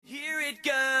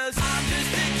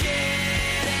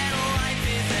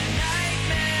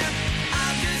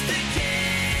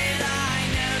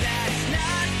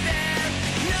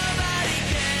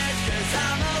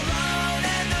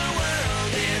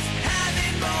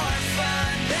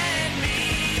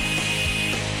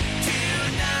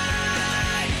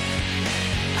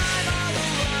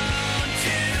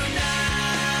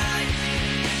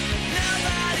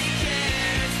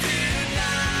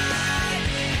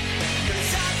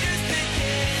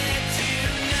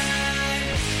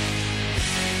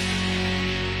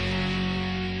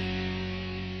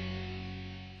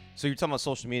So you're talking about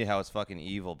social media, how it's fucking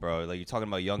evil, bro. Like, you're talking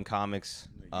about young comics.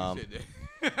 You said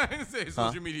that. I didn't say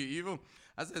social media evil.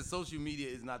 I said social media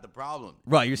is not the problem.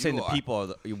 Right, you're saying the people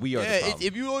are we are the problem.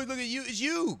 If you always look at you, it's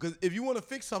you. Because if you want to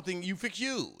fix something, you fix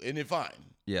you, and then fine.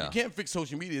 Yeah. You can't fix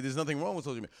social media. There's nothing wrong with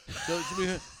social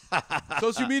media.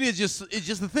 Social media is just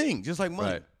a thing, just like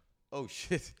money. Right. Oh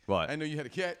shit! What? I know you had a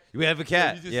cat. We have a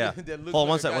cat. So Yeah. Hold on,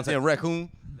 one second.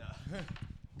 Raccoon. No.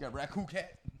 You got a raccoon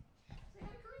cat.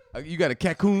 You got a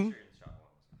catcoon.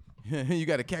 You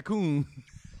got a catcoon.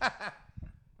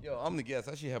 Yo, I'm the guest.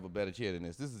 I should have a better chair than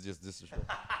this. This is just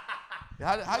disrespectful.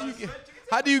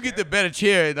 How do you get the better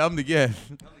chair and I'm the guest?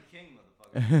 I'm the king,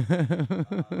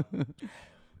 motherfucker.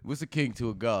 What's a king to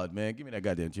a god, man? Give me that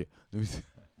goddamn chair.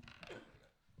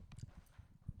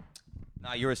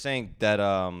 Nah, you were saying that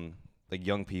like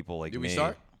young people like Did me. we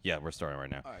start? Yeah, we're starting right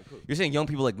now. All right, cool. You're saying young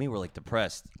people like me were like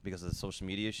depressed because of the social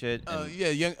media shit. Yeah,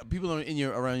 young people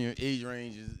around your age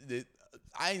range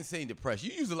I ain't saying depressed.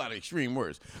 You use a lot of extreme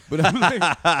words, but I'm like,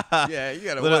 yeah, you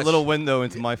gotta watch. Little window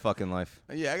into my fucking life.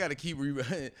 Yeah, I gotta keep.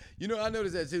 I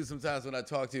notice that too. Sometimes when I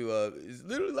talk to, it's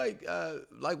literally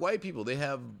like white people.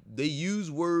 They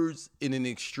use words in an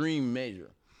extreme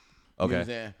measure. You know what I'm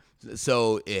saying?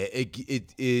 So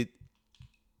it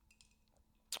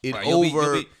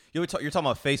right, you're talking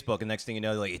about Facebook, and next thing you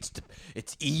know, like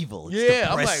it's evil. It's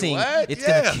depressing. I'm like, what? It's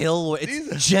gonna kill.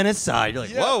 It's genocide. You're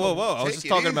like, whoa. I was just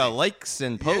talking about likes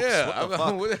and posts. Yeah, what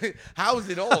the fuck? How is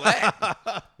it all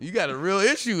that? You got a real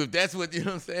issue if that's what you know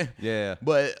what I'm saying. Yeah.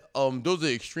 But those are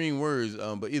extreme words.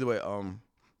 But either way,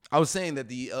 I was saying that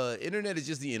the internet is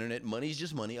just the internet. Money is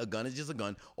just money. A gun is just a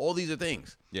gun. All these are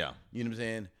things. Yeah. You know what I'm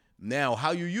saying? Now,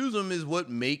 how you use them is what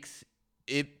makes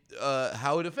it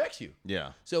how it affects you.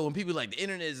 Yeah. So when people like the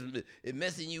internet is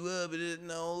messing you up,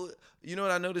 no, you know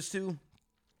what I noticed too?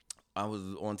 I was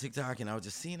on TikTok and I was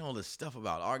just seeing all this stuff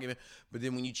about argument, but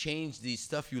then when you change the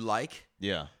stuff you like,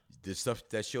 yeah, the stuff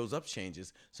that shows up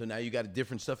changes. So now you got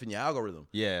different stuff in your algorithm.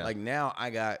 Yeah. Like now I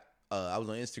got I was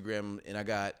on Instagram and I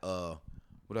got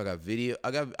what I got video.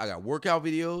 I got workout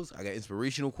videos. I got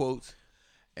inspirational quotes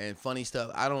and funny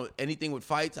stuff. I don't anything with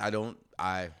fights. How'd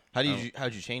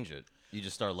you change it? You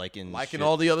just start liking shit?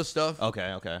 All the other stuff.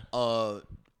 Okay.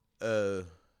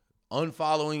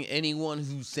 Unfollowing anyone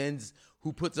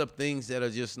who puts up things that are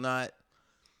just not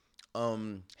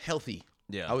healthy.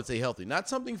 Yeah. I would say healthy. Not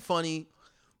something funny,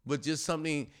 but just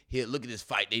something, here, look at this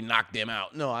fight, they knocked them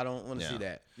out. No, I don't want to see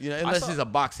that. Unless it's a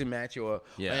boxing match or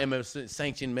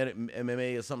sanctioned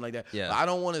MMA or something like that. Yeah. But I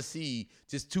don't want to see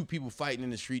just two people fighting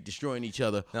in the street, destroying each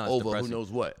other over depressing. who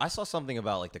knows what. I saw something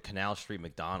about like the Canal Street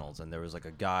McDonald's, and there was like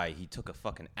a guy, he took a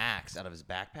fucking axe out of his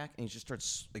backpack, and he just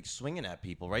starts like swinging at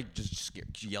people, right? Just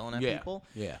yelling at people.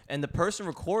 Yeah. And the person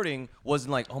recording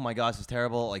wasn't like, oh my God, this is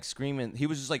terrible, like screaming. He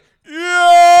was just like,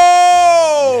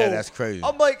 yo! Yeah, that's crazy.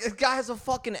 I'm like, this guy has a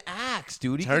fucking axe,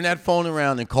 dude. Turn that phone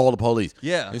around and call the police.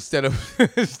 Yeah. Instead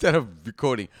of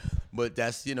recording. But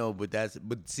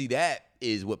see, that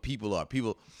is what people are.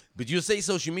 But you'll say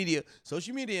social media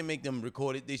and make them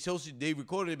record it. They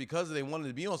recorded it because they wanted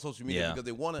to be on social media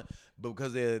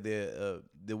because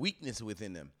the weakness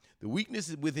within them. The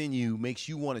weakness within you makes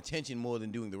you want attention more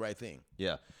than doing the right thing.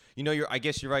 Yeah. I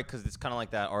guess you're right, because it's kind of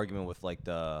like that argument with like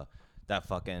that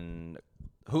fucking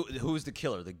who's the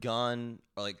killer, the gun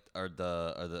or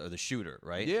the shooter,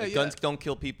 right? Yeah, Guns don't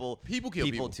kill people. People kill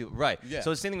people too, right? Yeah. So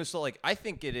the same thing with I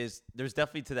think it is. There's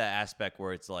definitely to that aspect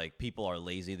where it's like people are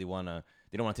lazy. They don't want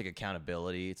to take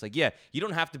accountability. It's like, yeah, you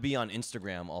don't have to be on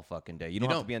Instagram all fucking day. You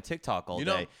don't have to be on TikTok all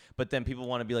day. But then people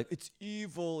want to be like, it's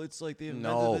evil. It's like they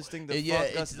invented this thing to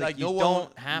fuck us. Like you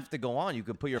don't have to go on. You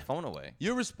can put your phone away.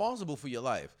 You're responsible for your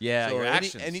life. Yeah, so your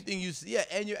actions. Anything you see,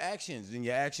 and your actions. And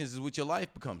your actions is what your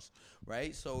life becomes,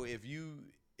 right? So if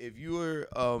you're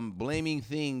blaming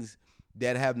things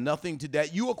that have nothing to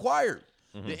that you acquired.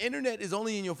 Mm-hmm. The internet is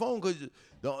only in your phone because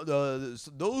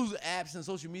those apps and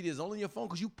social media is only in your phone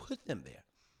because you put them there.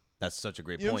 That's such a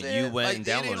great you point. You went and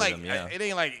downloaded them. Yeah. It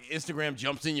ain't like Instagram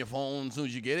jumps in your phone as soon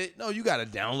as you get it. No, you got to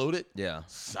download it. Yeah.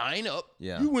 Sign up.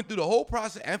 Yeah. You went through the whole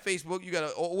process, and Facebook. You got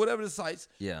to, or whatever the sites.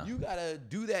 Yeah. You got to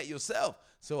do that yourself.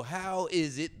 So how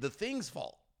is it the thing's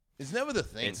fault? It's never the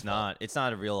thing's fault. It's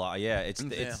not a real. Yeah. It's.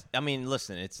 I mean,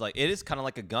 listen. It's like it is kind of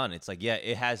like a gun. It's like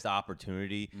it has the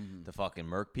opportunity to fucking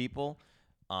murk people.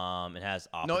 It has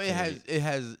opportunity. No, it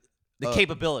has the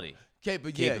capability.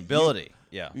 Capability.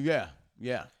 Yeah.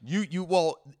 Yeah.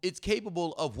 Well, it's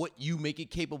capable of what you make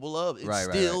it capable of. It's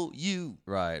still you.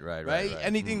 Right.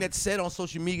 Anything that's said on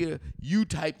social media, you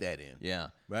type that in. Yeah.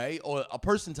 Right? Or a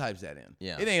person types that in.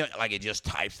 Yeah. It ain't like it just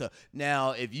types stuff.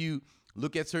 Now, if you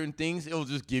look at certain things, it'll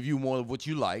just give you more of what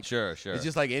you like. Sure. It's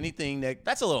just like anything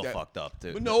that's a little fucked up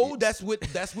too. But no, that's what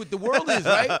the world is,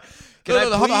 right? Can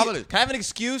I have an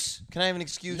excuse? Can I have an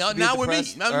excuse? No, not with me.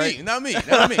 Not me.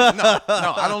 No,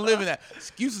 I don't live in that.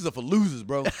 Excuses are for losers,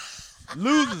 bro.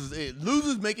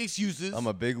 Losers make excuses. I'm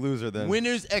a big loser then.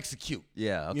 Winners execute.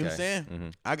 Yeah, okay. You know what I'm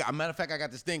saying? Matter of fact, I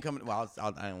got this thing coming. Well,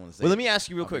 I don't want to say. Well, let me ask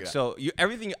you real quick. So,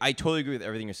 I totally agree with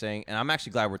everything you're saying, and I'm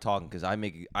actually glad we're talking because I'm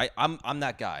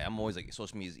that guy. I'm always like,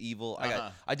 social media is evil.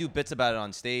 I do bits about it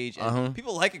on stage, and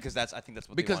people like it because I think that's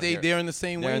what because they they're in the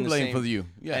same wavelength for you.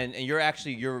 Yeah, and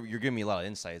you're giving me a lot of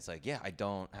insight. It's like, yeah, I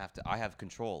don't have to. I have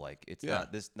control. Like it's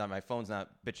not my phone's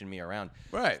not bitching me around.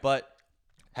 Right, but.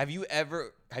 Have you,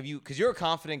 because you're a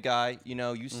confident guy,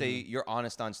 you say you're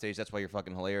honest on stage. That's why you're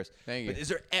fucking hilarious. Thank you. But is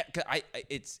there,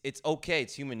 it's okay.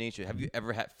 It's human nature. Have you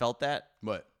ever felt that?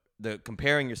 What? The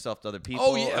comparing yourself to other people?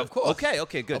 Oh, yeah, of course.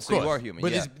 Okay, good. So you are human.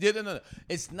 But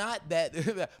it's not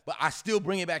that, but I still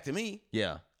bring it back to me.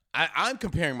 Yeah. I'm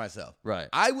comparing myself. Right.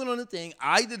 I went on the thing.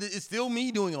 I did it. It's still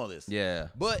me doing all this. Yeah.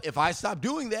 But if I stop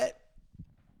doing that,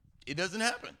 it doesn't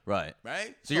happen. Right.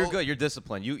 Right? So you're good. You're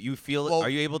disciplined. You feel it. Are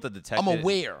you able to detect it?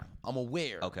 I'm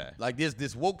aware. Okay. Like there's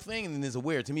this woke thing and then there's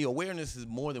aware. To me, awareness is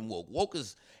more than woke. Woke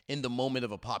is in the moment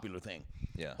of a popular thing.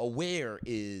 Yeah. Aware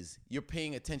is you're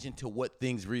paying attention to what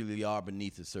things really are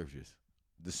beneath the surface.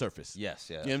 The surface. Yes,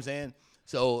 yeah. You know what I'm saying?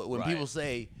 So when people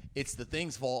say it's the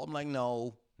thing's fault, I'm like,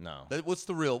 no. What's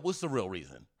the real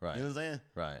reason? Right. You know what I'm saying?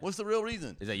 Right. What's the real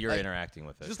reason? Is that you're interacting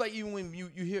with it. Just like even when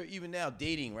you hear even now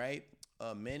dating, right?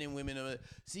 Men and women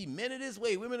see men are this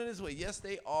way, women are this way. Yes,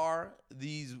 they are.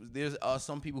 There's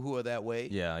some people who are that way.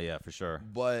 Yeah, for sure.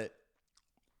 But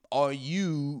are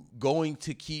you going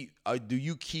to do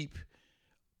you keep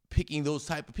picking those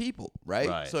type of people,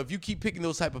 right? So if you keep picking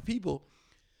those type of people,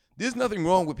 there's nothing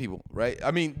wrong with people, right? I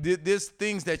mean, there's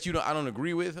things that I don't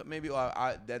agree with, maybe, or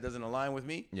that doesn't align with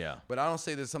me. Yeah. But I don't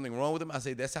say there's something wrong with them. I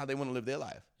say that's how they want to live their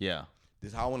life. Yeah.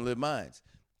 This is how I want to live mine.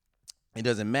 It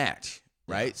doesn't match,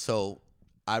 right? Yeah. So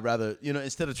I'd rather,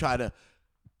 instead of trying to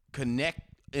connect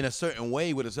in a certain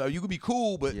way with us, you could be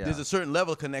cool, but there's a certain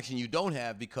level of connection you don't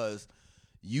have because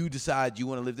you decide you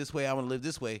want to live this way, I want to live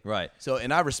this way. Right. So,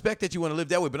 and I respect that you want to live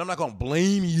that way, but I'm not going to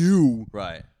blame you.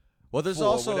 Right. Well, there's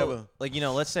also, like,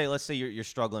 let's say you're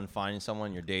struggling finding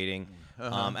someone, you're dating.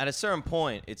 At a certain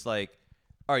point, it's like,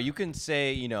 all right, you can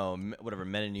say, whatever,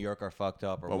 men in New York are fucked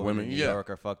up or women in New York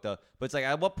are fucked up. But it's like,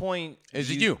 at what point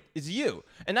is it you? It's you.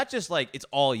 And not just like it's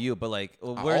all you, but like,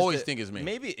 I always think it's me.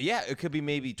 Maybe, it could be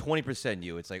maybe 20%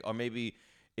 you. It's like, or maybe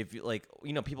if you like,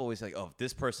 people always say, like, oh, if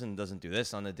this person doesn't do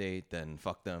this on a date, then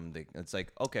fuck them. It's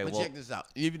like, okay, but check this out.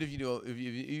 Even if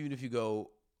you go,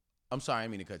 I'm sorry, I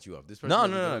didn't mean to cut you off. This person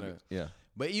No. Yeah.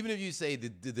 But even if you say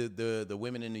the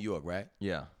women in New York, right?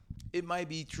 Yeah. It might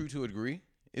be true to a degree.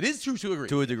 It is true to a degree.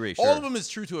 To a degree, sure. All of them is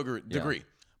true to a degree.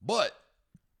 But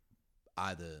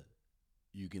either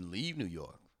you can leave New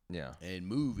York and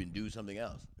move and do something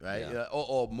else, right? Yeah.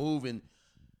 Or move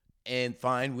and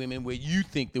find women where you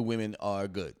think the women are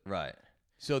good. Right.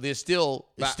 So it's still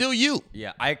you.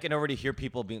 Yeah, I can already hear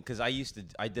people being, because I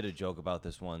did a joke about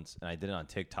this once, and I did it on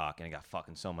TikTok, and I got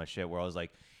fucking so much shit where I was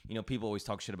like, people always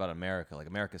talk shit about America. Like,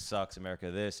 America sucks, America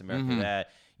this, America that.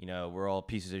 We're all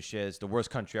pieces of shit. It's the worst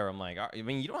country ever. I'm like, I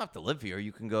mean, you don't have to live here.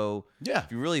 You can go. Yeah.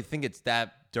 If you really think it's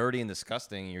that dirty and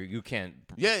disgusting, you can't.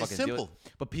 Yeah, fucking it's simple. Deal with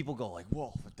it. But people go like,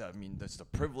 well, that's the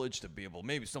privilege to be able.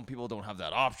 Maybe some people don't have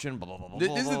that option. Blah blah blah.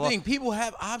 This is the thing. People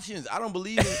have options. I don't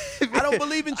believe in. I don't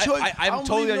believe in choice. I'm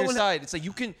totally on your side. It's like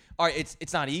you can. All right,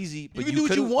 it's not easy, but you can do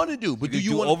what you want to do. But you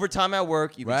do overtime at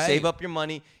work. You can save up your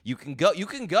money. You can go.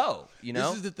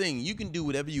 This is the thing. You can do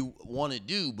whatever you want to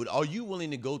do, but are you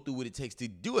willing to go through what it takes to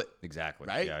do it? Exactly.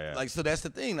 Right? Yeah. Like, so that's the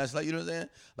thing. That's like, you know what I'm saying?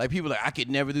 Like, people are like, I could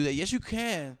never do that. Yes, you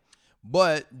can.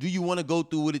 But do you want to go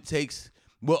through what it takes?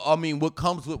 Well, I mean, what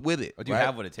comes with it? Or do you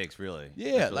have what it takes, really?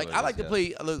 Yeah. Like, I like to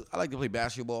play. I like to play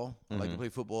basketball. I like to play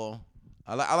football.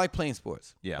 I like playing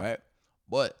sports. Yeah. Right.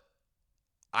 But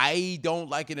I don't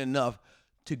like it enough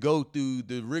to go through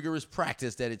the rigorous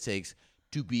practice that it takes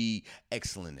to be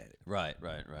excellent at it. Right.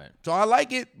 So I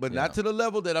like it, but not to the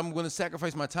level that I'm going to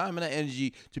sacrifice my time and that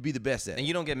energy to be the best at it. And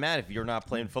you don't get mad if you're not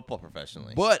playing football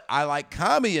professionally. But I like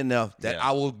comedy enough that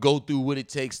I will go through what it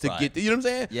takes to get there. You know what I'm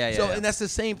saying? Yeah. So, and that's the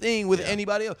same thing with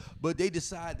anybody else. But they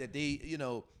decide that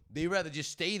they rather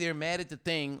just stay there mad at the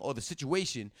thing or the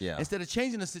situation instead of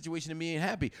changing the situation and being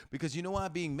happy. Because you know why?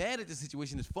 Being mad at the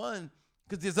situation is fun.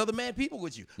 Because there's other mad people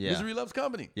with you. Yeah. Misery loves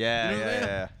company. Yeah, you know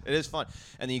yeah. It is fun.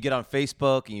 And then you get on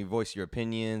Facebook and you voice your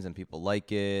opinions and people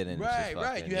like it. And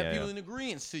right. You have people in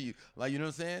agreement to you. Like, you know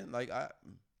what I'm saying? Like,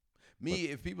 Me,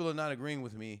 if people are not agreeing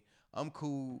with me, I'm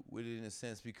cool with it in a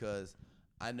sense because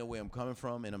I know where I'm coming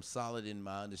from and I'm solid in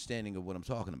my understanding of what I'm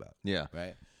talking about. Yeah.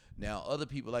 Right. Now, other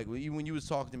people, like even when you was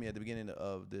talking to me at the beginning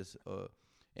of this,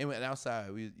 and went outside,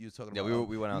 you was talking about. Yeah,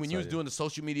 we went outside. When you was doing the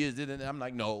social media, I'm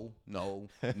like, no. You know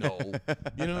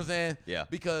what I'm saying? Yeah.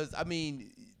 Because I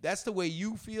mean, that's the way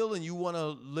you feel, and you want to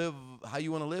live how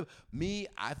you want to live. Me,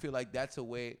 I feel like that's a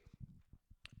way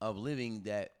of living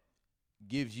that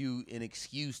gives you an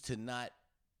excuse to not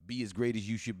be as great as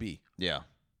you should be. Yeah.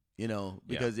 You know,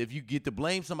 because if you get to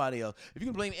blame somebody else, if you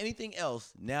can blame anything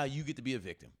else, now you get to be a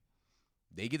victim.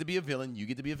 They get to be a villain. You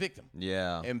get to be a victim.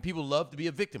 Yeah. And people love to be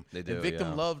a victim. They do. And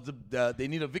victim loves they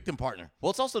need a victim partner. Well,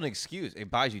 it's also an excuse. It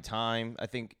buys you time. I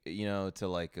think, to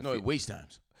like. It wastes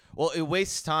times. Well, it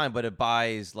wastes time, but it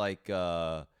buys like.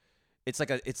 It's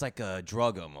like a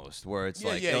drug almost, where it's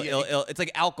it's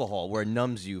like alcohol, where it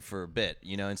numbs you for a bit,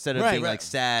 instead of being like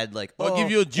sad, like give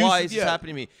you a juice. Why is this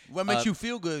happening to me? What makes you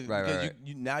feel good? Right.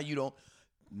 Now you don't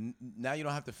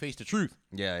have to face the truth.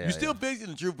 Yeah. You're still facing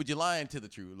the truth, but you're lying to the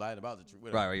truth, lying about the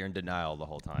truth. Right. You're in denial the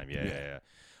whole time. Yeah.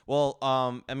 Well,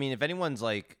 I mean, if anyone's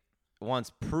like wants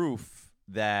proof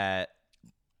that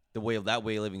that way of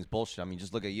living is bullshit, I mean,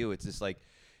 just look at you. It's just like.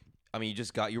 I mean,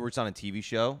 you were on a TV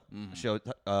show.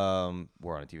 Mm-hmm.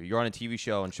 We're on a TV. You're on a TV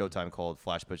show on Showtime called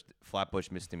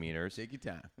Flatbush Misdemeanors. Take your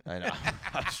time. I know.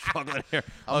 I'm struggling here.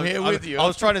 I'm here with you. I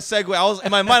was trying to segue. I was in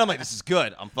my mind. I'm like, this is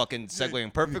good. I'm fucking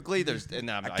segueing perfectly.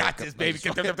 I got this, baby.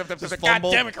 Just God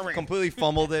damn it, Kareem. Completely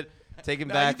fumbled it. Taken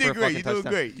back for a fucking touchdown. You're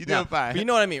doing great. You're doing fine. But you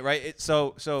know what I mean, right?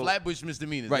 So Flatbush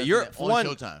Misdemeanors. Right, you're on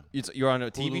Showtime. You're on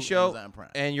a TV Hulu, show, Amazon Prime.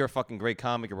 and you're a fucking great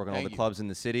comic. You're working all the clubs in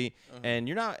the city, and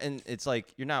you're not. And it's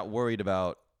like you're not worried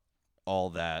about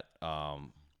all that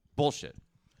bullshit.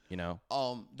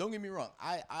 Don't get me wrong.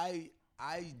 I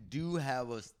do have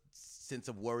a sense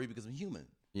of worry because I'm human.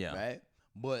 Yeah. Right.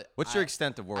 But what's your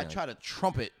extent of worry? I try to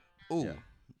trumpet. Ooh,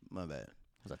 my bad.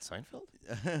 Was that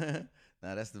Seinfeld?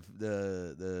 No, that's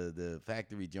the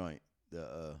factory joint.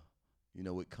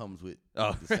 What comes with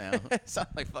the sound. It sounds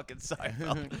like fucking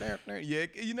Seinfeld. Yeah,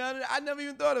 I never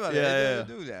even thought about it. Yeah.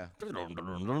 Do that. But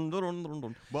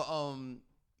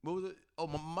what was it? Oh,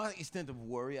 my extent of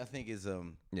worry, I think, is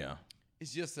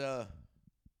it's just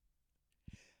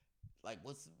like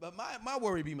but my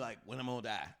worry be like when I'm gonna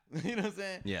die. You know what I'm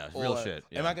saying? Yeah, it's real shit.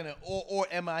 Yeah. Am I gonna or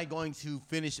am I going to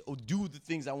finish or do the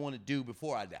things I want to do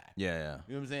before I die? Yeah.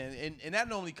 You know what I'm saying? And that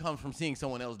normally comes from seeing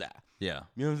someone else die. Yeah.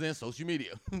 You know what I'm saying? Social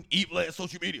media. Eat less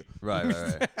social media. Right.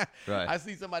 I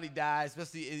see somebody die,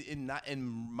 especially not in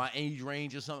my age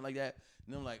range or something like that,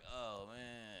 and I'm like, oh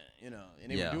man,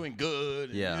 and they were doing good.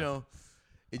 And,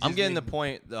 I'm getting the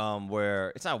point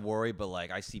where it's not worry, but like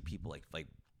I see people like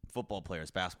football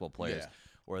players, basketball players,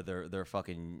 where they're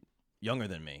fucking younger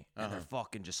than me, and they're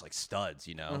fucking just like studs,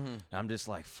 And I'm just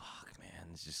like, fuck, man,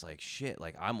 it's just like shit.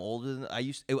 Like I'm older than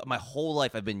my whole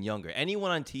life. I've been younger.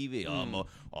 Anyone on TV, I'm blah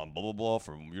blah blah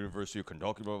from University of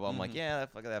Kentucky, blah blah. I'm like, yeah,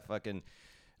 fuck that fucking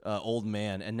old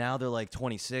man. And now they're like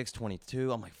 26,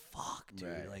 22. I'm like, fuck, dude.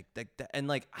 Right. Like that, and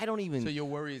like I don't even. So your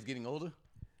worry is getting older?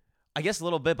 I guess a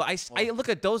little bit, but I look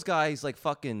at those guys like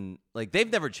fucking, like they've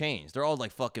never changed. They're all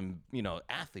like fucking,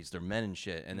 athletes. They're men and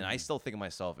shit. And then I still think of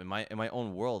myself in my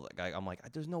own world. Like I'm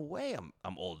like, there's no way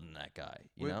I'm older than that guy.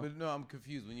 You know? But no, I'm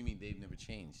confused. When you mean they've never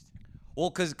changed? Well,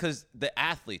 because the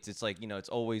athletes, it's like it's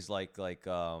always like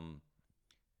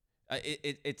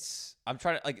it's I'm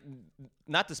trying to like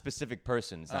not the specific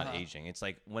person. It's not aging. It's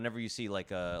like whenever you see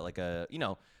like a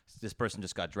this person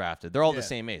just got drafted. They're all the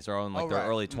same age. They're all in like their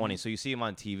early 20s. So you see them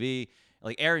on TV,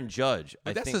 like Aaron Judge.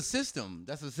 But that's a system.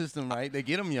 That's a system, right? They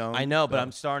get them young. I know, but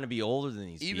I'm starting to be older than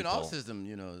these even people. our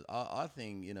system, our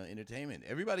thing, entertainment.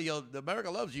 Everybody else,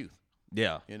 America loves youth.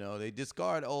 Yeah. They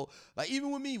discard old. Like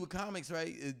even with me with comics,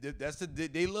 right?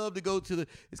 They love to go to the.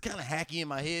 It's kind of hacky in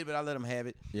my head, but I let them have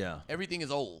it. Yeah. Everything is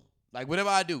old. Like whatever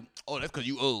I do, that's because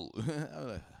you old. I'm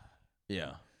like,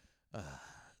 yeah.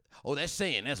 That's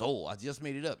saying that's old. I just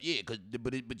made it up. Yeah,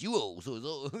 but you old, so it's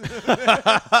old.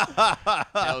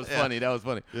 That was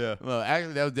funny. Yeah. Well,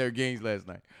 actually, that was Derek Gaines last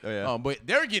night. Oh yeah. But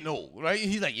they're getting old, right?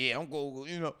 He's like, yeah, I'm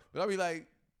going. But I'll be like,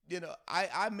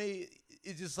 I made.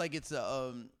 It's just like it's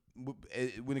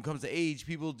when it comes to age,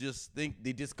 people just think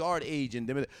they discard age,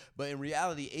 but in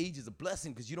reality, age is a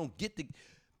blessing because you don't get to.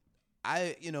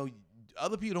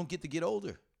 Other people don't get to get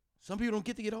older. Some people don't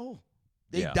get to get old.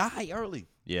 They die early.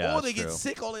 Yeah, or they get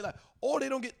sick all their life. Or they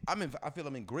don't get. I feel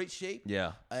I'm in great shape.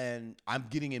 Yeah. And I'm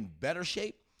getting in better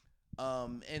shape.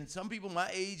 And some people my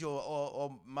age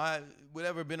or my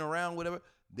whatever been around whatever,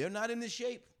 they're not in this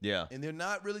shape. Yeah. And they're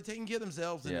not really taking care of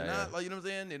themselves. And they're not like, you know what I'm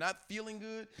saying? They're not feeling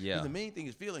good. Yeah. And the main thing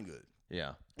is feeling good.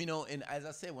 Yeah. You know, and as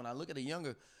I said, when I look at the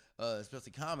younger,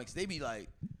 especially comics, they be like,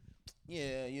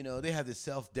 yeah, you know, they have this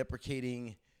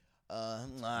self-deprecating,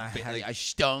 I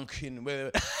stunk and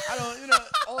whatever. I don't, you know,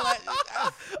 all that.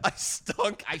 I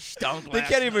stunk. I stunk. They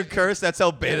can't even curse. That's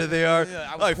how beta they are.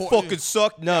 Yeah, I fucking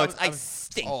suck. No, I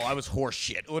stink. Oh, I was horse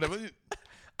shit. Whatever.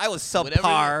 I was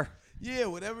subpar. Yeah,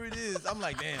 whatever it is. I'm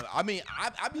like, damn. I mean,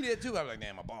 I be there too. I'm like,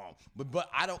 damn, I bomb. But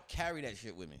I don't carry that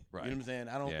shit with me. Right. You know what I'm saying?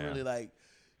 I don't really like,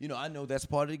 you know, I know that's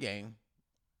part of the game.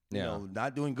 You know,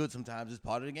 not doing good sometimes is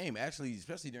part of the game. Actually,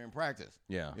 especially during practice.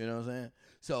 Yeah. You know what I'm saying?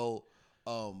 So,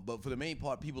 but for the main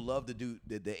part, people love to do,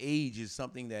 the age is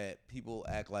something that people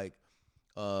act like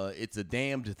it's a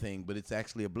damned thing, but it's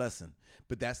actually a blessing.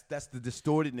 But that's the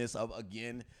distortedness of,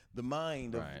 again, the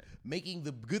mind of making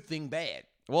the good thing bad.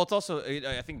 Well, it's also,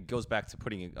 I think it goes back to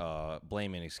putting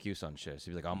blame and excuse on shit.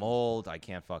 So you're like, I'm old, I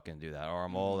can't fucking do that. Or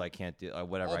I'm old, I can't do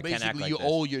whatever. I can't act like you're this.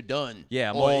 old, you're done. Yeah,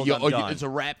 I'm old, I'm done. It's a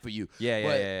wrap for you.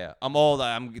 Yeah. I'm old,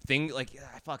 I'm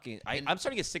starting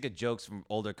to get sick of jokes from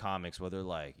older comics where they're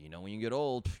like, you know, when you get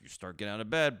old, you start getting out of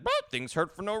bed, but things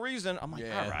hurt for no reason. I'm like,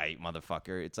 all right,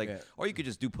 motherfucker. It's like, or you could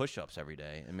just do push-ups every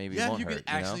day and maybe it won't hurt. You can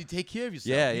actually take care of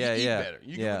yourself. You can eat better.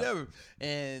 You can whatever.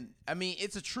 And, I mean,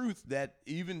 it's a truth that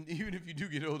even if you do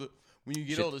get older, when you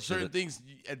get older, certain things,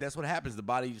 that's what happens. The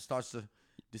body starts to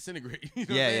disintegrate. You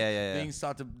know yeah. Things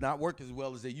start to not work as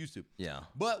well as they used to. Yeah.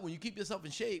 But when you keep yourself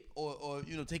in shape or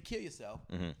you know, take care of yourself,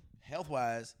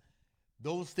 health-wise,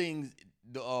 those things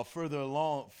are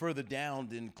further down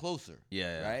than closer.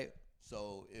 Yeah. Right?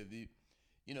 So if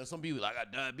you know, some people like, I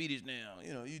got diabetes now.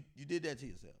 You know, you did that to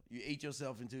yourself. You ate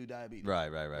yourself into diabetes.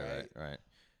 Right.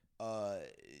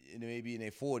 Maybe in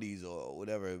their 40s or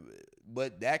whatever,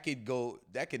 but that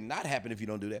could not happen if you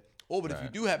don't do that. Or but if you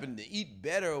do happen to eat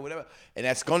better or whatever, and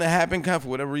that's gonna happen kind of for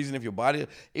whatever reason, if your body,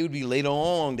 it would be later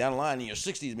on down the line in your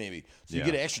 60s maybe. So you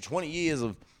get an extra 20 years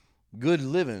of good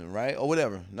living, right? Or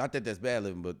whatever. Not that that's bad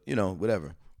living, but you know,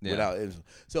 whatever. Yeah.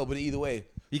 But either way.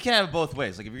 You can't have it both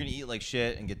ways. Like if you're gonna eat like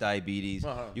shit and get diabetes,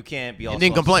 you can't be all. And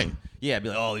then complain. Yeah, be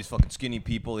like, oh, these fucking skinny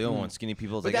people. They don't want skinny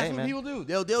people. It's but like, that's what people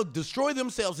do. They'll destroy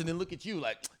themselves and then look at you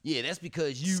like, yeah, that's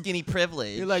because you skinny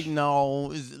privilege. You're like,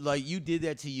 no, it's like you did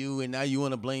that to you, and now you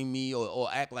want to blame me or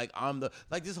act like I'm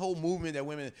like this whole movement that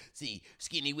women see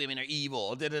skinny women are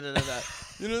evil. Da, da, da, da, da.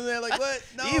 You know what I'm saying? Like what?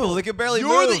 No, evil. They can barely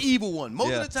You're move. the evil one.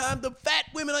 Most of the time, the fat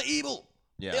women are evil.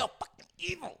 Yeah. They're fucking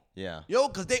evil. Yeah. Yo,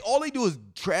 because all they do is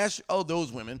trash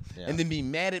those women and then be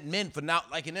mad at men for not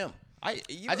liking them. I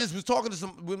just was talking to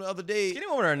some women the other day. Skinny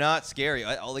women are not scary.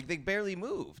 Like they barely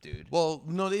move, dude. Well,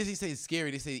 no, they say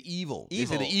scary. They say evil. They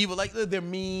say the evil, like they're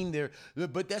mean.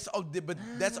 But that's only.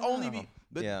 That's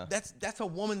a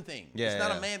woman thing. Yeah, it's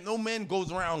not a man. No man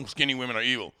goes around skinny women are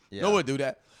evil. Yeah. No one do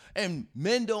that. And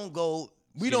men don't go.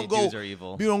 We skinny don't go. Dudes are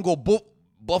evil. We don't go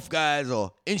buff guys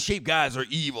or in shape guys are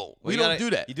evil. We don't do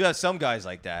that. You do have some guys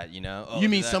like that, you know. You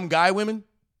mean some guy women?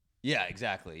 Yeah,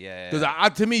 exactly. Yeah.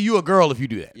 Because to me, you a girl if you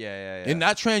do that. Yeah. And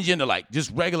not transgender, like just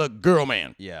regular girl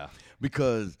man. Yeah.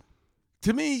 Because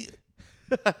to me,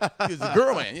 it's a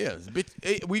girl man. Yeah.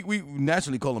 Bitch, we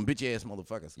naturally call them bitch ass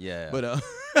motherfuckers. Yeah.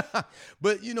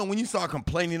 But you know, when you start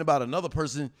complaining about another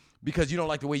person because you don't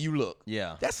like the way you look,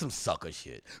 that's some sucker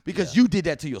shit. Because you did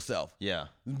that to yourself. Yeah.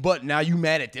 But now you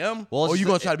mad at them? Or you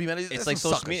gonna try to be mad at them? It's like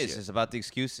social media. It's just about the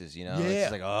excuses, you know? Yeah. It's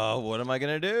just like, oh, what am I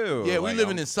gonna do? Yeah, we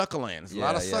living in sucker land. There's a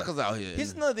lot of suckers out here.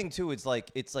 Here's another thing too. It's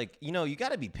like, you know, you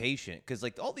gotta be patient. Cause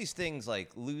like all these things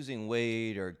like losing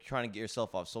weight or trying to get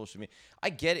yourself off social media. I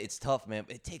get it, it's tough, man,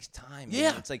 but it takes time.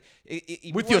 Yeah. Man. It's like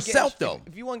with yourself though.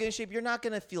 If you want to get in shape, you're not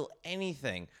gonna feel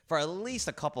anything for at least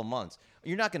a couple months.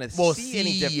 You're not gonna see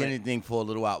anything for a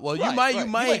little while. Well, right, you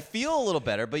might feel a little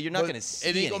better, but you're not gonna see.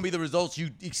 It ain't gonna be the results you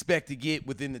expect to get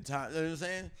within the time. You know what I'm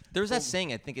saying? There's that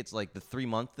saying. I think it's like the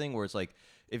 3-month thing, where it's like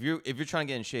if you're trying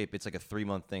to get in shape, it's like a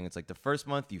 3-month thing. It's like the first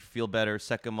month you feel better,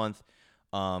 second month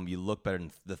you look better,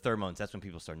 and the third month that's when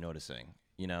people start noticing.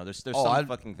 You know, there's some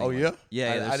fucking thing. Oh yeah,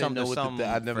 yeah. I didn't know what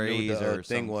I never knew what the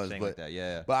thing was, but like that.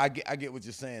 Yeah. But I get what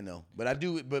you're saying though. But I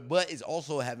do. But it's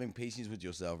also having patience with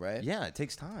yourself, right? Yeah, it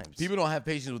takes time. People don't have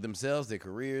patience with themselves, their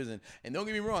careers, and don't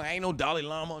get me wrong. I ain't no Dalai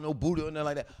Lama, no Buddha, or nothing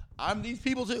like that. I'm these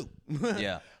people too.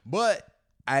 Yeah. But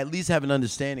I at least have an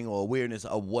understanding or awareness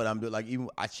of what I'm doing. Like even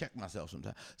I check myself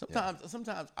sometimes.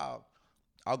 Sometimes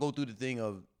I'll go through the thing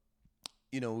of.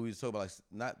 You know, we was talking about like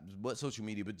not what social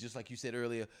media, but just like you said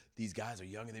earlier, these guys are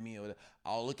younger than me. Or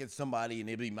I'll look at somebody and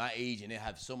they'll be my age and they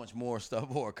have so much more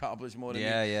stuff or accomplished more than me.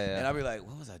 Yeah. And I'll be like,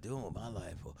 what was I doing with my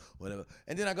life or whatever?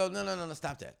 And then I go, no,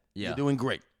 stop that. Yeah. You're doing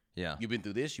great. Yeah. You've been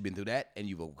through this, you've been through that, and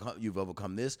you've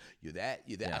overcome this, you're that.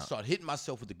 Yeah. I start hitting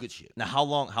myself with the good shit. Now, how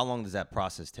long does that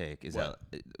process take? Is that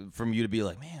from you to be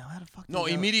like, man, how the fuck? No,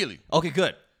 immediately. Okay,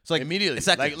 good. So like immediately. It's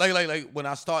like when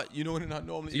I start, you know what I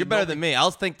normally. So you're better than me. I'll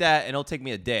think that, and it'll take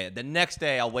me a day. The next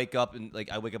day, I'll wake up and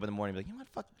I wake up in the morning, and be like, you know what,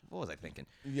 fuck, what was I thinking?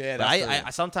 Yeah, but I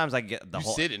sometimes I get the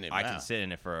whole. Sit in it. I can sit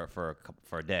in it for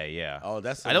a day. Yeah. Oh,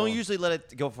 that's. I don't usually let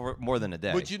it go for more than a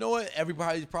day. But you know what?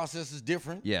 Everybody's process is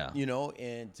different. Yeah. You know,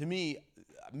 and to me,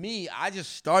 I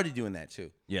just started doing that too.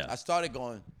 Yeah. I started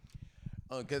going.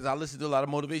 Because I listen to a lot of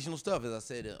motivational stuff. As I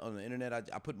said, on the internet,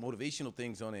 I put motivational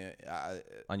things on there.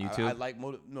 On YouTube? I like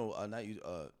not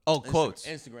YouTube. Quotes.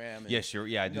 Instagram. And, yes,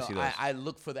 I do see those. I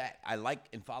look for that. I like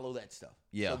and follow that stuff.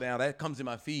 Yeah. So now that comes in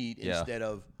my feed instead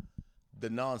of the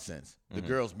nonsense, the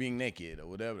girls being naked or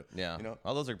whatever. Yeah. You know?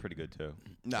 Oh, those are pretty good too.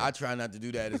 No, I try not to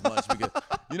do that as much because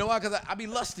you know why? Because I be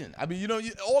lusting. I mean,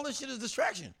 all this shit is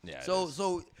distraction. Yeah.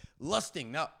 So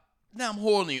lusting now I'm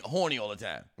horny all the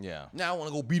time. Yeah. Now I want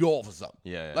to go beat off or something.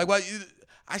 Yeah. Like why?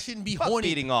 I shouldn't be horny.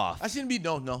 Beating off. I shouldn't be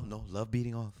no. Love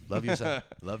beating off. Love yourself.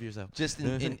 Love yourself. Just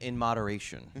in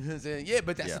moderation. Yeah,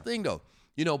 but that's the thing though.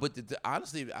 You know, but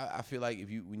honestly, I feel like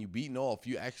when you beating off,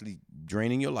 you're actually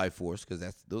draining your life force because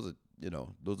those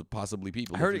are possibly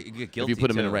people. I heard you get guilty if you put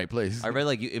them in too. the right place. I read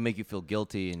it make you feel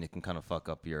guilty and it can kind of fuck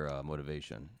up your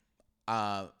motivation.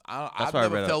 I've why I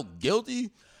never felt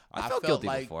guilty. I felt guilty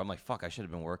before. I'm like, fuck, I should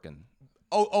have been working.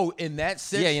 Oh, in that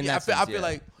sense, in that sense, I feel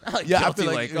like, I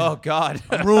feel like, oh god,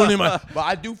 I'm ruining my. But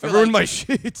I do feel I ruined like my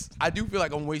sheets. I do feel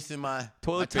like I'm wasting my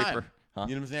Toilet time. paper. Huh?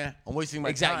 You know what I'm saying? I'm wasting my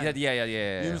exactly. time. Yeah. You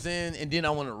know what I'm saying? And then I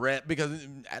want to rap because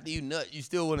after you nut, you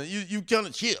still want to you kind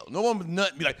of chill. No one would nut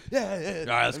and be like, yeah. All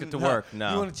right, let's get to work.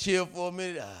 No, you want to chill for a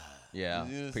minute. Yeah,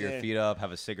 you know put your feet up,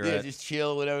 have a cigarette. Yeah, just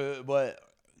chill, whatever. But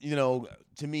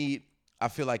to me, I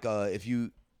feel like if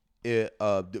you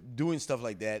doing stuff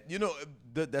like that,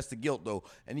 that's the guilt though.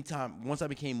 Once I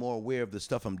became more aware of the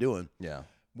stuff I'm doing,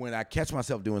 when I catch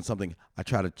myself doing something, I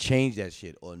try to change that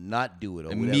shit or not do it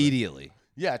or immediately. Whatever.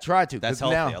 Yeah, I try to. That's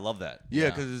healthy. I love that. Yeah,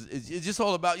 because it's just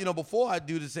all about, before I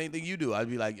do the same thing you do, I'd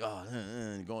be like,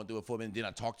 going through it for a minute. Then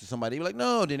I talk to somebody. Be like,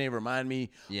 no, then they remind me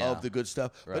of the good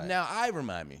stuff. Right. But now I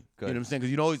remind me. Good. You know what I'm saying?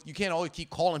 Because you can't always keep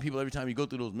calling people every time you go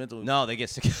through those mental. No, they get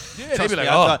sick. Yeah, they be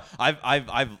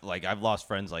like, I've lost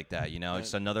friends like that.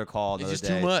 It's another call. It's just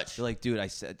day. too much. You're like, dude,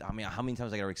 how many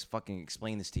times I gotta fucking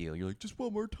explain this to you? You're like, just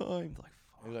one more time. Like,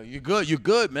 you're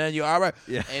good, man. You're all right.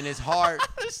 Yeah. And it's hard.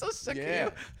 They're so sick of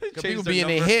you. Because people be in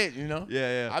their head,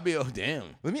 Yeah. I be, oh, damn.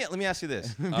 Let me ask you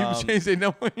this. People change their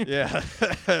number. Yeah.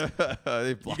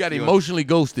 You got emotionally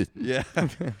ghosted. Yeah.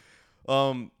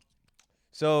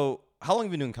 So how long have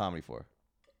you been doing comedy for?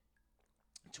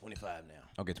 25 now.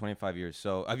 Okay, 25 years.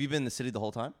 So have you been in the city the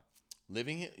whole time?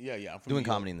 Living here? Yeah. I'm from doing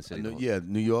comedy in the city.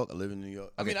 New York. I live in New York.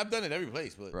 Okay. I mean, I've done it every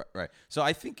place, but right. So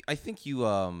I think you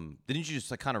didn't you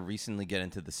just kind of recently get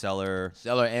into the Cellar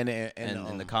and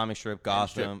the comic strip,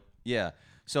 Gotham? Yeah.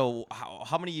 So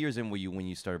how many years in were you when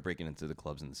you started breaking into the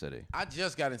clubs in the city? I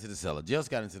just got into the Cellar.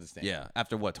 Just got into the stand. Yeah.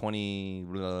 After what?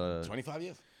 25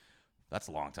 years. That's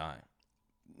a long time.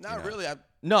 Not really.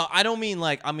 No, I don't mean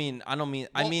like. I mean let me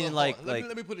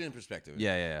put it in perspective.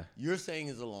 Yeah. You're saying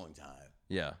it's a long time.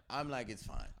 Yeah. I'm like, it's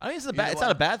fine. I mean, it's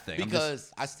not a bad thing.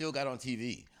 Because I still got on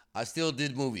TV. I still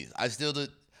did movies. I still did.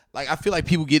 Like, I feel like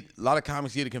a lot of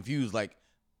comics get it confused. Like,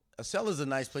 a Cellar's a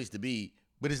nice place to be,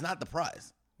 but it's not the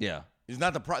prize. Yeah. It's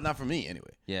not the prize. Not for me,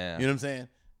 anyway. Yeah. You know what I'm saying?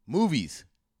 Movies,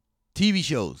 TV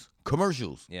shows,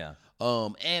 commercials. Yeah.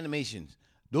 Animations.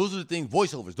 Those are the things,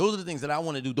 voiceovers. Those are the things that I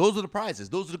want to do. Those are the prizes.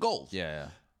 Those are the goals. Yeah.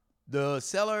 The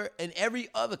Cellar and every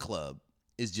other club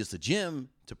is just a gym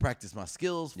to practice my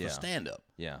skills for stand-up.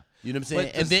 Yeah. You know what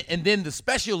I'm saying? And then the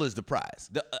special is the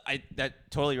prize. That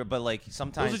totally, but like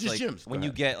sometimes those are just gyms. When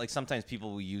you get like sometimes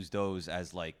people will use those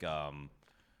as like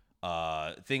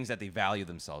things that they value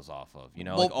themselves off of.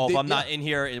 If I'm not in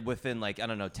here within like, I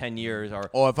don't know, 10 years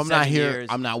or if I'm not here,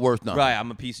 I'm not worth nothing. Right,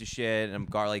 I'm a piece of shit and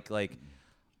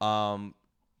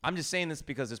I'm just saying this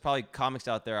because there's probably comics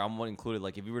out there, I'm one included,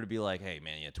 like if you were to be like, hey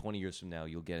man, 20 years from now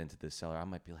you'll get into this Cellar, I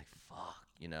might be like, fuck,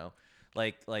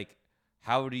 like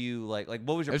how do you like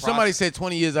what was your if somebody said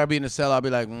 20 years I'll be in the Cellar, I'll be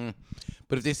like,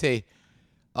 But if they say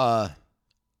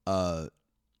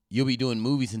you'll be doing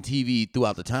movies and TV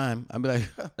throughout the time, I'd be like,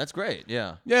 that's great.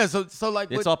 Yeah. Yeah, so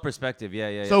like it's all perspective.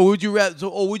 Yeah. So would you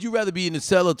rather be in the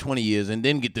Cellar 20 years and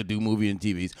then get to do movie and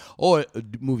TVs or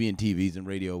movie and TVs and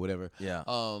radio or whatever? Yeah.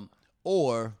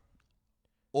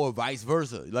 Or vice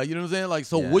versa. Like, you know what I'm saying? Like,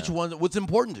 so which one? What's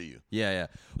important to you? Yeah.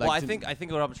 Like, well, I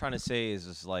think what I'm trying to say is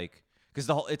just like, because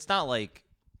it's not like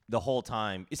the whole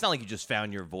time, it's not like you just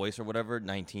found your voice or whatever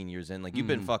 19 years in. Like, you've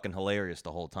been fucking hilarious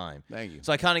the whole time. Thank you.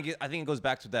 So I think it goes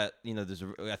back to that,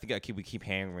 we keep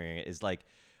hammering it, is like,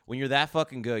 when you're that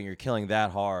fucking good and you're killing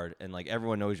that hard and, like,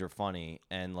 everyone knows you're funny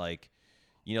and, like,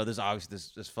 there's obviously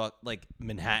this like,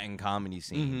 Manhattan comedy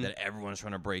scene that everyone's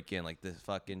trying to break in, like, this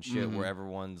fucking shit where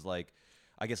everyone's, like,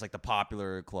 I guess, like, the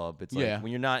popular club. It's like,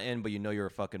 when you're not in, but you're a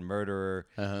fucking murderer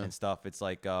and stuff, it's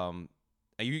like,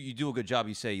 you do a good job.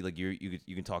 You say, like, you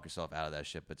can talk yourself out of that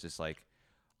shit, but it's just like,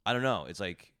 I don't know. It's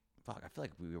like, fuck, I feel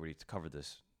like we already covered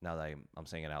this now that I'm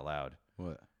saying it out loud.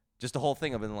 What? Just the whole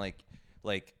thing of been like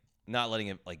not letting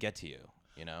it, like, get to you,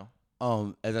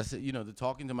 As I said, the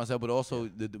talking to myself, but also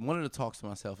one of the talks to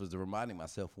myself is the reminding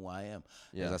myself who I am.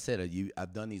 Yeah. As I said,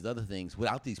 I've done these other things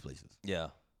without these places. Yeah.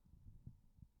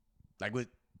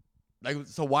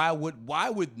 So why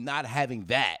would not having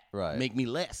that make me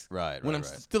less? Right. When I'm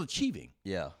still achieving.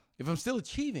 Yeah. If I'm still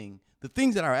achieving the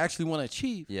things that I actually want to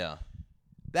achieve. Yeah.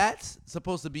 That's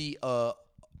supposed to be the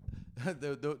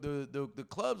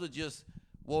clubs are just,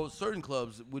 well, certain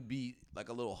clubs would be like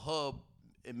a little hub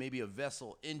and maybe a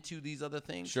vessel into these other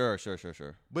things. Sure.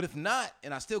 But if not,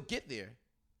 and I still get there,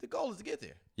 the goal is to get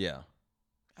there. Yeah.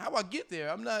 How I get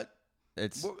there, I'm not.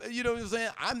 It's, you know what I'm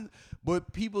saying?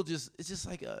 But people just, it's just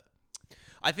like a.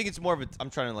 I think it's more of a, I'm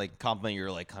trying to, like, compliment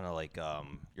your, like, kind of like,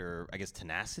 your, I guess,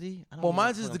 tenacity. Well,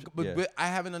 mine's is but I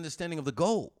have an understanding of the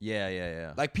goal.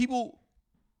 Yeah. Like, people,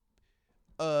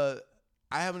 I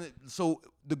haven't, so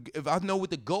if I know what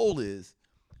the goal is,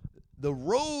 the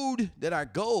road that I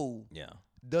go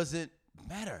doesn't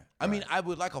matter. I mean, I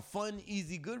would like a fun,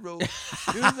 easy, good road.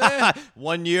 You know what I'm saying?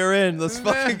 1 year in, let's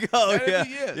fucking go. Yeah,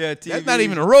 TV. That's not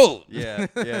even a road.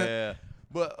 Yeah.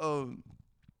 But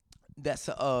that's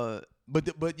but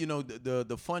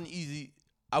the fun, easy.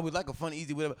 I would like a fun,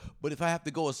 easy, whatever. But if I have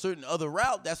to go a certain other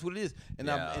route, that's what it is. And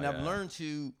I've learned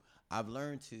to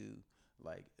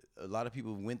like, a lot of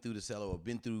people went through the cellar or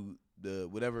been through the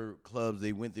whatever clubs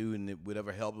they went through and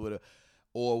whatever helped,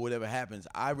 whatever happens.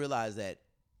 I realize that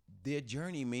their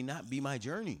journey may not be my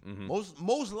journey. Mm-hmm.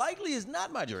 Most likely is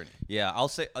not my journey. Yeah, I'll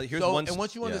say here's one. And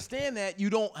once you understand that, you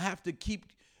don't have to keep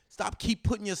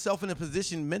putting yourself in a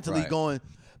position mentally going,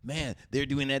 man, they're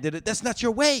doing that. That's not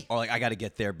your way. Or like, I got to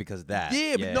get there because of that.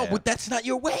 Yeah, but that's not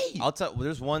your way. I'll tell.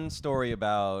 There's one story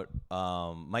about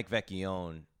Mike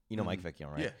Vecchione. You know Mike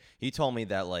Vecchione, right? Yeah. He told me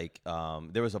that, like,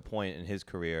 there was a point in his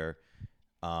career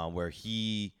where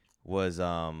he was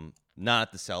not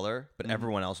at the cellar, but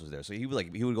everyone else was there. So he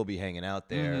would go be hanging out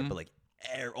there, but like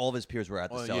all of his peers were at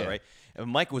the cellar, right?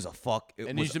 And Mike was a fuck.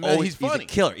 And he's funny. He's a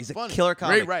killer. He's a killer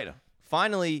comic. Great writer.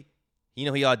 Finally, he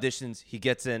auditions. He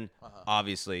gets in,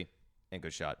 obviously, and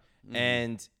good shot.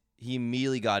 And he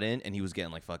immediately got in, and he was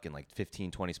getting like fucking like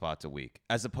 15, 20 spots a week,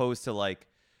 as opposed to like,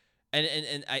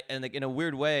 and like, in a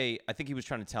weird way, I think he was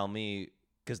trying to tell me.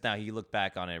 Because now he looked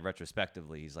back on it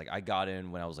retrospectively. He's like, I got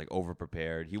in when I was like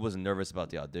over-prepared. He wasn't nervous about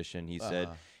the audition. He said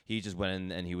he just went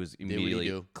in and he was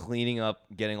immediately cleaning up,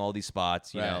 getting all these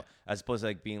spots, you know, as opposed to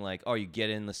like being like, oh, you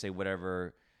get in, let's say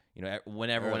whatever,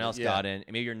 when everyone else got in,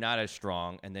 and maybe you're not as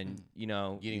strong, and then,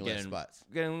 getting less spots.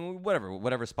 Getting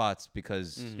whatever spots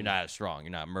because you're not as strong.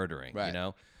 You're not murdering,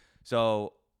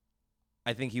 So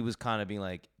I think he was kind of being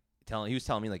like, he was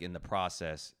telling me, like, in the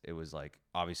process, it was like,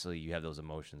 obviously you have those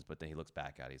emotions, but then he looks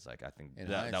back at it, he's like, I think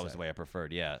that was the way I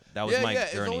preferred. Yeah, that was my journey.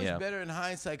 It's always better in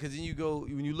hindsight, because then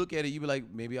when you look at it, you be like,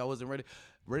 maybe I wasn't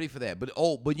ready for that.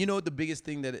 But you know what, the biggest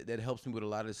thing that helps me with a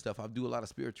lot of this stuff, I do a lot of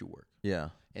spiritual work. Yeah.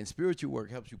 And spiritual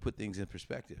work helps you put things in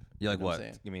perspective. You like what?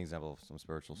 Give me an example of some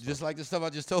spiritual stuff. Just like the stuff I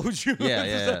just told you.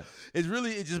 Yeah. It's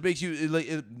really, it just makes you,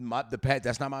 the path,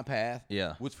 that's not my path.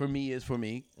 Yeah. What's for me is for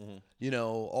me. Mm-hmm.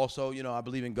 Also, I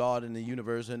believe in God and the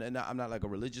universe, and I'm not like a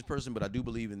religious person, but I do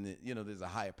believe in there's a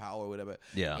higher power or whatever.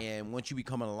 Yeah. And once you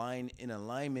become in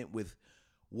alignment with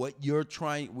what you're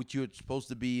supposed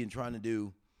to be and trying to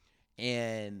do,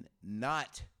 and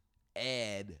not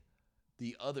add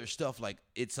the other stuff, like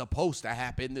it's supposed to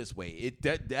happen this way.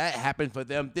 That happened for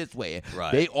them this way.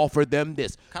 Right. They offered them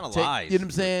this. Kind of lies. You know what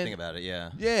I'm saying? Think about it, yeah.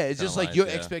 Yeah, it's just like your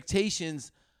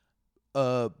expectations.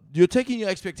 You're taking your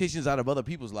expectations out of other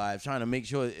people's lives, trying to make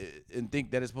sure and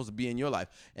think that it's supposed to be in your life.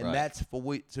 And that's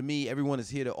to me, everyone is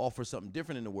here to offer something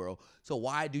different in the world. So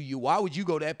why would you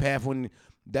go that path when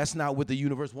that's not what the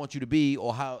universe wants you to be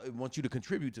or how it wants you to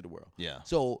contribute to the world? Yeah.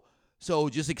 So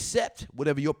just accept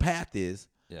whatever your path is.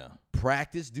 Yeah.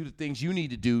 Practice, do the things you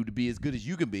need to do to be as good as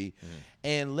you can be,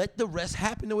 and let the rest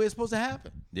happen the way it's supposed to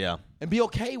happen. Yeah. And be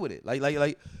okay with it. Like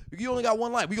you only got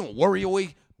one life. We're gonna worry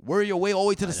away Worry your way all the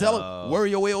way to the cellar. Worry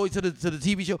your way all the way to the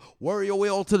TV show. Worry your way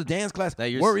all to the dance class.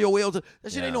 Worry your way all to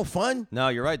that shit ain't no fun. No,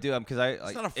 you're right, dude. Because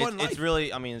it's not a fun life. It's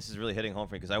really. I mean, this is really hitting home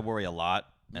for me because I worry a lot.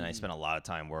 And I spend a lot of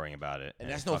time worrying about it, and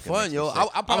that's no fun, yo.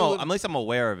 At least I'm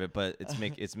aware of it, but you're.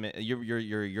 This is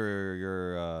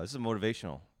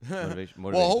motivational.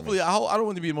 Well, hopefully, I don't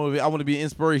want to be motivated. I want to be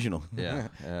inspirational. Yeah.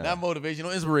 Not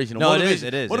motivational, inspirational. No, motivation,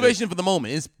 it is. Motivation for the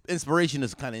moment. Inspiration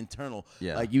is kind of internal.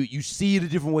 Yeah. Like you see it a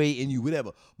different way, and you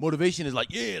whatever. Motivation is like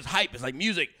it's hype. It's like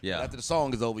music. Yeah. But after the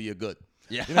song is over, you're good.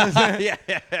 Yeah. You know what I'm saying?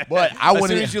 Yeah. But I want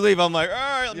to. As soon as you leave, I'm like, all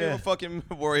right, let me go fucking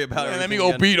worry about it. Let me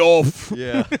go beat off.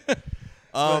 Yeah.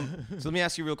 So let me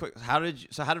ask you real quick. How did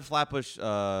Flatbush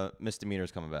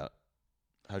Misdemeanors come about?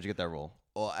 How did you get that role?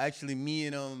 Well, actually, me,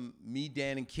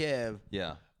 Dan, and Kev.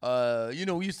 Yeah.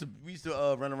 We used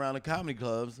to run around the comedy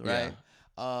clubs, right?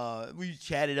 Yeah. We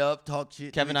chatted up, talked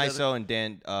shit. Kevin Iso and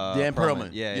Dan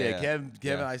Perlman. Yeah. Kevin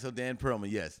Iso, Dan Perlman.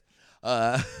 Yes.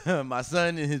 My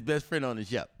son and his best friend on the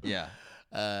show. Yeah.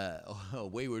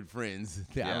 Wayward friends.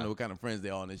 I don't know what kind of friends they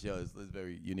are on the show. It's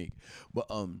very unique. But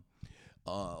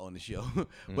on the show.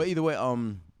 But either way,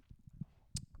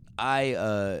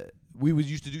 we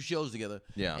used to do shows together.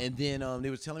 Yeah. And then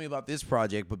they was telling me about this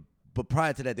project, but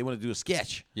prior to that, they wanted to do a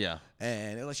sketch. Yeah.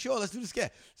 And they're like, sure, let's do the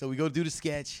sketch. So we go do the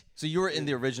sketch. So you were in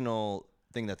the original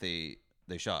thing that they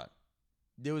shot.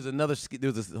 There was another.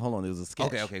 There was a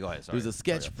sketch. Okay, go ahead. Sorry. There was a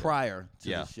sketch prior to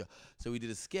the show. So we did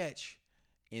a sketch.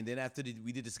 And then after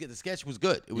we did the sketch was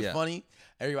good. It was funny.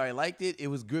 Everybody liked it. It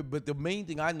was good. But the main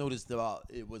thing I noticed about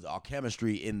it was our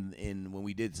chemistry in when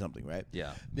we did something, right?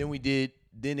 Yeah.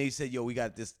 Then they said, yo, we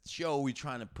got this show we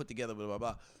trying to put together, blah, blah,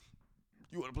 blah.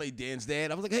 You want to play Dan's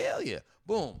dad? I was like, hell yeah.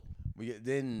 Boom.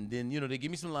 Then they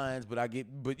give me some lines, but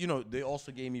they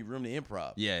also gave me room to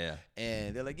improv. Yeah.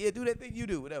 And they're like, yeah, do that thing you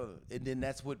do, whatever. And then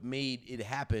that's what made it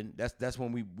happen. That's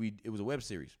when it was a web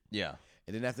series. Yeah.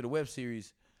 And then after the web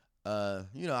series,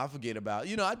 I forget about,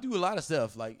 I do a lot of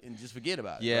stuff and just forget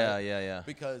about it. Yeah, right? yeah.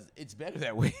 Because it's better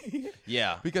that way.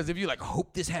 Yeah. Because if you're like, I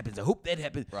hope this happens, I hope that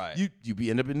happens. Right. You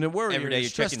end up in the worry. Every day you're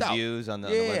checking views on the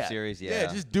web series.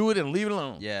 Yeah. Just do it and leave it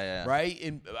alone. Yeah. Right?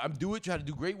 And try to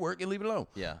do great work and leave it alone.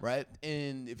 Yeah. Right?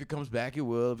 And if it comes back, it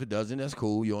will. If it doesn't, that's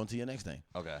cool. You're on to your next thing.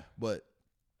 Okay. But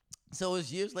so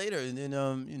it's years later, and then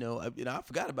I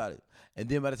forgot about it. And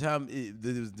then by the time it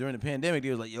was during the pandemic,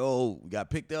 they was like, "Yo, we got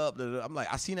picked up." I'm like,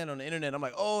 I seen that on the internet. I'm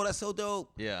like, "Oh, that's so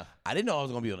dope." Yeah. I didn't know I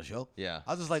was gonna be on the show. Yeah.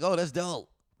 I was just like, "Oh, that's dope.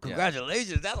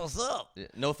 Congratulations, that's what's up." Yeah.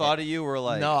 No thought of you were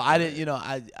like, no, I didn't.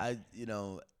 I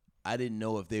didn't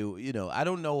know if they. I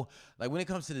don't know. Like when it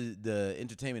comes to the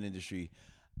entertainment industry,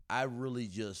 I really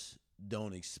just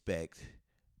don't expect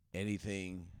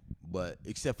anything, but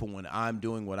except for when I'm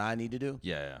doing what I need to do.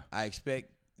 Yeah. I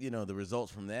expect the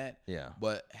results from that. Yeah.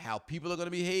 But how people are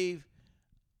gonna behave,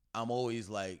 I'm always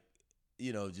like,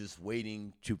 just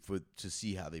waiting to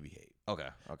see how they behave. Okay.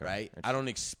 Right. I don't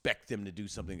expect them to do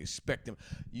something. Expect them.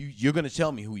 You're gonna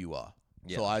tell me who you are.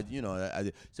 Yeah.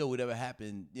 So so whatever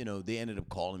happened, they ended up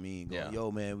calling me and going, "Yo,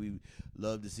 man, we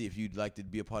love to see if you'd like to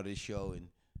be a part of this show." And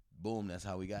boom, that's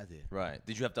how we got there. Right.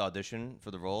 Did you have to audition for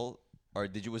the role? Or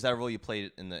was that a role you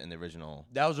played in the original?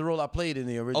 That was the role I played in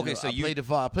the original. Okay, so I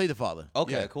played the father.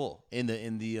 Okay, cool. In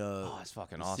the oh, that's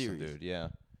fucking awesome, series. dude. Yeah.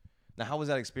 Now, how was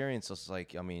that experience? Just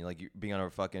like, I mean, like you being on a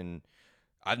fucking.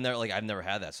 I've never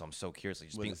had that, so I'm so curious.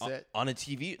 Like just being on a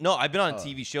TV. No, I've been on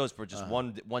TV shows for just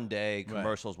one day,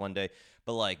 commercials one day.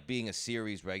 But like being a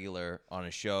series regular on a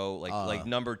show, like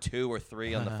number 2 or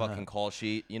 3 on the fucking call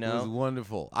sheet, It was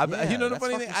wonderful. The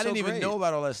funny thing, I didn't even know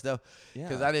about all that stuff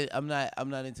because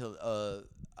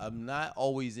I'm not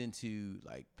always into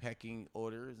like pecking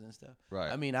orders and stuff.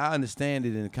 Right. I mean, I understand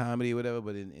it in comedy or whatever,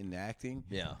 but in acting,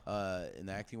 in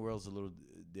the acting world, it's a little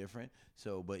different.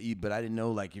 So, but I didn't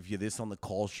know like if you're this on the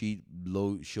call sheet,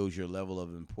 shows your level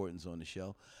of importance on the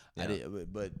show. Yeah. I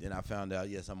did, but then I found out,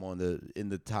 yes, I'm in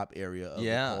the top area of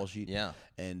the call sheet. Yeah.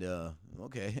 And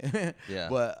okay. Yeah.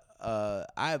 But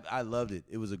I loved it.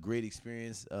 It was a great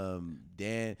experience.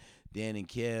 Dan and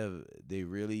Kev, they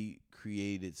really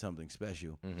created something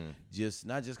special. Mm-hmm.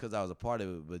 Not just because I was a part of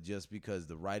it, but just because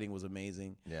the writing was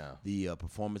amazing. Yeah. The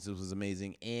performances was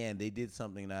amazing, and they did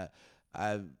something that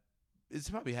it's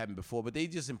probably happened before, but they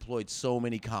just employed so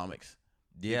many comics.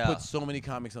 Yeah. They put so many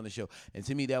comics on the show, and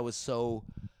to me that was so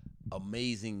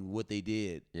amazing what they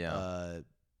did. Yeah.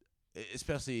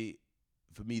 Especially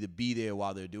for me to be there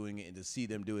while they're doing it and to see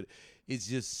them do it, it's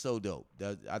just so dope.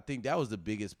 I think that was the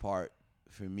biggest part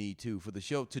for me too, for the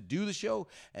show, to do the show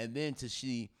and then to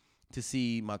see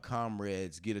my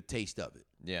comrades get a taste of it.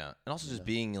 Yeah. And also just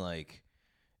being like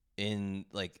in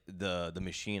like the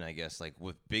machine, I guess, like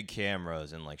with big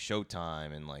cameras and like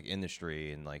Showtime and like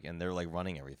industry and like and they're like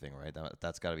running everything, right?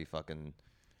 That's got to be fucking.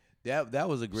 That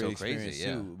was a great experience crazy,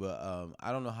 too. But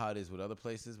I don't know how it is with other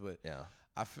places, but Yeah.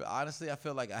 I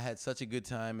feel like I had such a good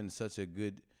time and such a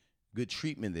good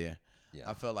treatment there. Yeah.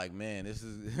 I felt like, man, this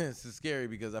is scary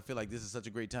because I feel like this is such a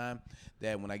great time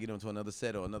that when I get into another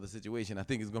set or another situation, I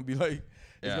think it's gonna be like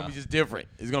it's gonna be just different.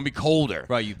 It's gonna be colder.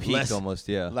 Right, you peaked almost,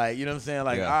 yeah. Like, you know what I'm saying?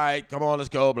 Like, all right, come on, let's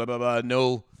go, blah blah blah.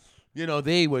 No. You know,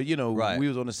 they were, Right. we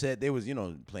was on the set, they was,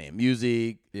 playing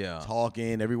music, Yeah.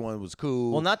 talking, everyone was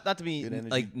cool. Well, not to be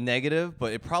like negative,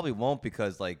 but it probably won't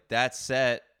because like that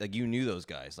set, like you knew those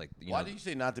guys. Like, why do you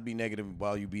say not to be negative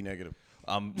while you be negative?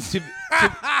 To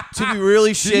be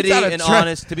really shitty and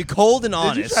honest, to be cold and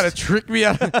honest. Did you try to trick me?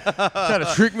 Try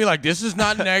to trick me like this is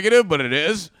not negative, but it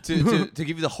is. to give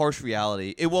you the harsh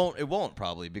reality, it won't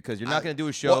probably because you're not going to do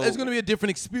a show. Well, it's going to be a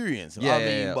different experience.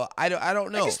 Yeah. But I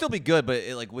don't know. It can still be good, but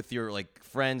like with your like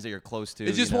friends that you're close to,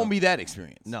 it just won't be that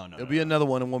experience. No. It'll be another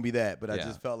one. It won't be that. But I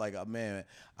just felt like, man,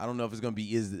 I don't know if it's going to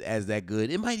be as that good.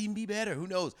 It might even be better. Who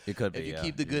knows? It could be. If you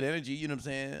keep the good energy, you know what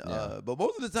I'm saying. But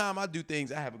most of the time, I do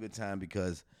things. I have a good time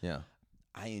because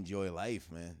I enjoy life,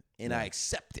 man, and I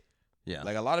accept it. Yeah.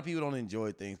 Like a lot of people don't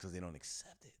enjoy things because they don't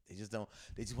accept it. They just don't.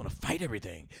 They just want to fight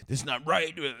everything. This is not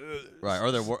right. Right.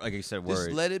 Or they're like you said, worried.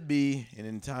 Just let it be, and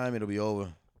in time it'll be over,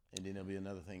 and then there'll be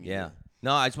another thing. Yeah.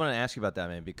 No, I just want to ask you about that,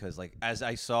 man, because like as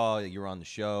I saw you were on the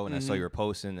show and I saw you were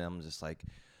posting, and I'm just like,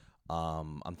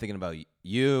 I'm thinking about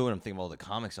you, and I'm thinking about all the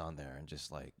comics on there, and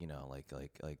just like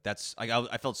like that's like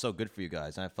I felt so good for you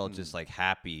guys, and I felt just like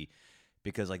happy.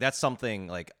 Because like that's something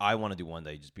like I want to do one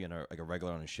day, just be a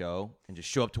regular on a show and just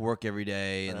show up to work every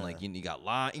day and like you got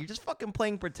you're just fucking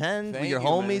playing pretend with your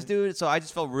homies, man. Dude. So I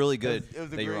just felt really good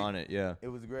that you were on it. Yeah, it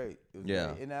was great.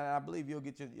 Great. And I believe you'll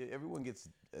get everyone gets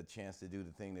a chance to do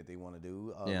the thing that they want to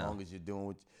do as long as you're doing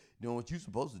what you're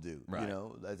supposed to do. Right. You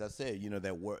know, as I said,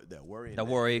 that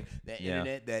worry, that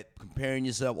internet, that comparing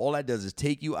yourself, all that does is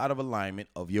take you out of alignment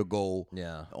of your goal.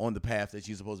 On the path that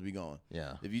you're supposed to be going.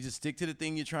 Yeah. If you just stick to the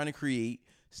thing you're trying to create,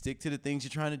 stick to the things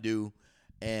you're trying to do,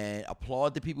 and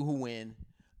applaud the people who win.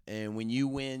 And when you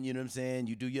win, you know what I'm saying,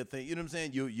 you do your thing. You know what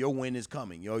I'm saying, your win is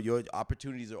coming. Your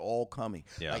opportunities are all coming.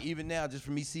 Yeah. Like even now, just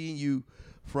for me seeing you.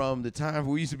 From the time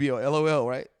we used to be on LOL,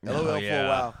 right? LOL for a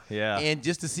while. Yeah. And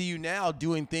just to see you now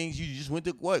doing things, you just went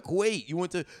to Kuwait. You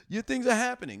went to your things are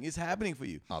happening. It's happening for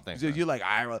you. Oh, thanks. So you're like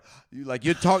Ira.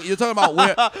 You're talking about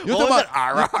where you're talking about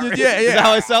Ira. Yeah. Is that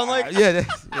how it sound like? Yeah,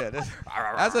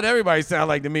 that's what everybody sound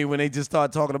like to me when they just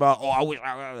start talking about. Oh, I wish.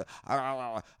 I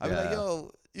be like,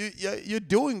 yo, you're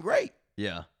doing great.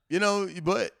 Yeah.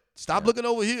 But. Stop looking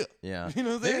over here. Yeah. You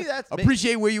know what I'm saying?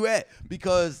 Appreciate where you at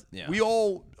because we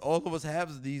all of us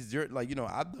have these like,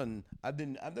 I've been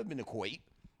to Kuwait.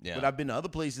 Yeah. But I've been to other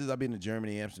places. I've been to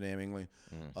Germany, Amsterdam, England,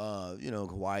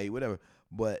 Hawaii, whatever.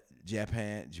 But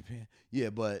Japan.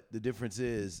 Yeah, but the difference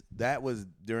is that was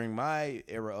during my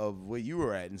era of where you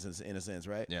were at in a sense,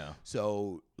 right? Yeah.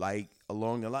 So like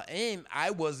along the line, and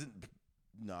I wasn't.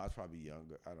 No, I was probably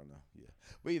younger. I don't know. Yeah.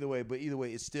 But either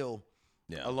way, it's still.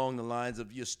 Yeah. Along the lines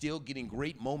of you're still getting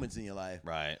great moments in your life,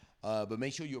 right? But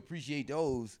make sure you appreciate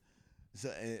those,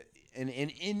 and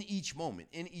in each moment,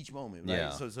 right?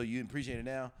 Yeah. So you appreciate it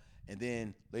now, and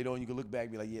then later on you can look back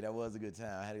and be like, yeah, that was a good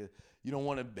time. You don't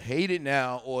want to hate it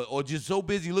now, or just so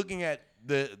busy looking at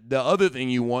the other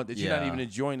thing you want that you're not even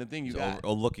enjoying the thing you got.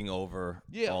 Or looking over.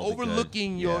 Yeah,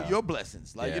 overlooking your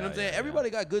blessings. Like, you know what I'm saying?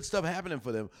 Everybody got good stuff happening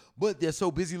for them, but they're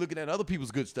so busy looking at other people's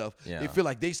good stuff, they feel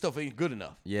like their stuff ain't good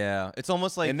enough. Yeah. It's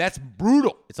almost like... And that's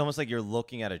brutal. It's almost like you're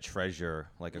looking at a treasure,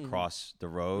 like across the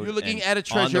road. You're looking at a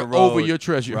treasure over your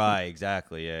treasure. Right,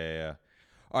 exactly. Yeah.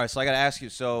 All right, so I got to ask you,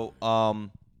 so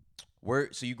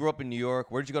you grew up in New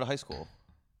York. Where did you go to high school?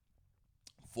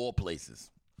 4 places.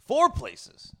 4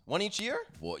 places? One each year?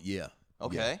 4, yeah.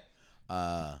 Okay.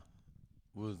 Yeah.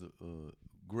 What was the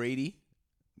Grady,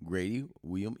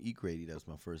 William E. Grady. That was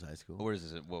my first high school. Where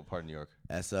is this? What part of New York?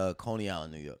 That's Coney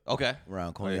Island, New York. Okay.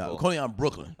 Around Coney Island. Cool. Coney Island,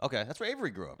 Brooklyn. Okay. That's where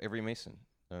Avery grew up. Avery Mason.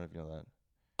 I don't know if you know that.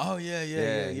 Oh,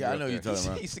 yeah. I know you're talking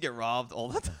about. He used to get robbed all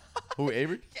the time. Who,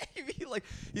 Avery? Yeah,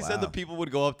 he said the people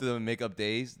would go up to them and make up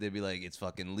days. They'd be like, it's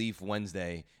fucking Leaf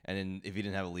Wednesday. And then if he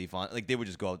didn't have a leaf on, like they would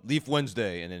just go, Leaf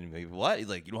Wednesday. And then he'd be, what? He's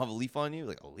like, you don't have a leaf on you?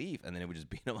 Like, a leaf? And then it would just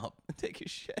beat him up and take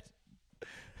his shit.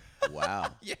 Wow.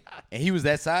 Yeah. And he was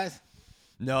that size?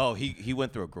 No, he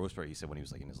went through a growth spurt, he said, when he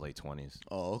was like in his late 20s.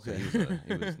 Oh, okay. So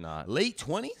he was not. Late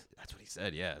 20s? That's what he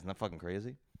said, yeah. Isn't that fucking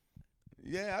crazy?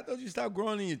 Yeah, I thought you stopped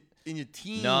growing in your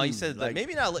teens. No, he said like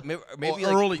maybe not. Maybe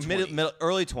like early 20s.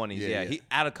 Early 20s. Yeah, he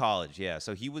out of college. Yeah,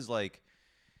 so he was like,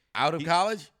 Out of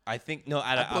college? I think no.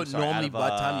 Normally by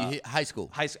the time you hit high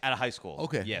school. Out of high school.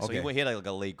 Okay. Yeah. So he had like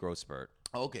a late growth spurt.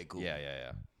 Okay. Cool.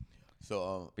 Yeah.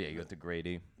 So yeah, you went to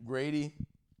Grady,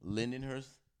 Lindenhurst.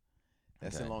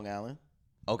 That's in Long Island.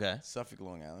 Okay. Suffolk,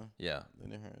 Long Island. Yeah.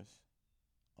 Lindenhurst.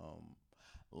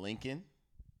 Lincoln.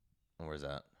 And where's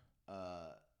that?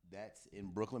 That's in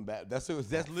Brooklyn. That's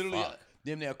literally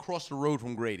damn near across the road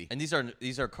from Grady. And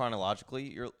these are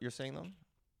chronologically you're saying them?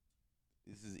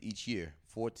 This is each year.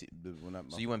 14.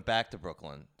 So you went back to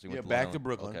Brooklyn. So you went back to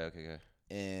Brooklyn. Okay.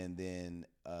 And then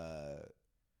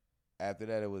after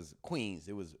that, it was Queens.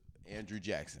 It was Andrew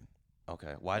Jackson.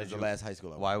 Okay. Why did the last high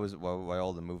school? Why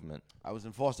all the movement? I was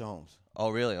in foster homes. Oh,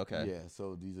 really? Okay. Yeah.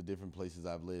 So these are different places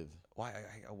I've lived.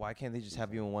 Why can't they just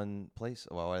have you in one place?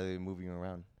 Why are they moving you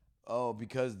around? Oh,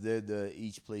 because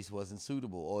each place wasn't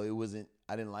suitable, or it wasn't.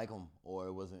 I didn't like them, or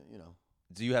it wasn't.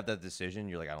 Do you have that decision?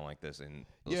 You're like, I don't like this, and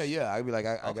yeah. I'd be like,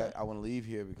 I want to leave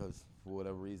here because for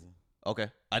whatever reason. Okay,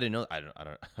 I didn't know. I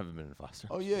haven't been in foster.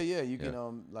 Oh yeah. You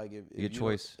can like if you get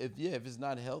choice. If it's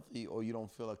not healthy or you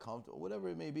don't feel comfortable, whatever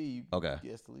it may be, you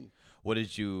get to leave. What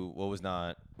did you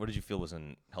feel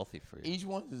wasn't healthy for you? Each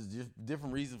one is just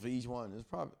different reasons for each one. It's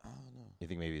probably I don't know. You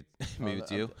think maybe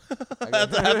it's you? After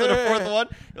the fourth one,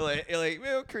 you're like,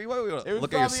 man, Kareem, why we want to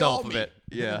look at yourself a bit?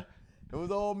 Yeah. It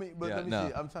was all me, but let me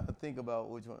see. I'm trying to think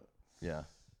about which one. Yeah.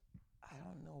 I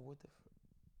don't know what the.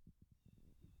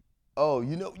 Oh,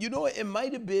 you know what? It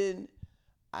might have been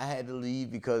I had to leave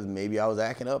because maybe I was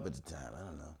acting up at the time. I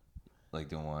don't know. Like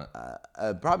doing what?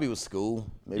 Probably with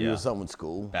school. Maybe it was something with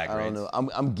school. Bad grades. I don't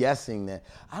know. I'm guessing that.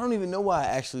 I don't even know why I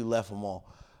actually left them all.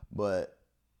 But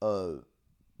the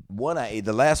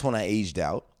last one I aged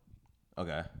out.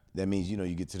 Okay. That means you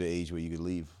get to the age where you could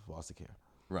leave foster care.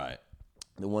 Right.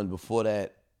 The one before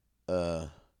that,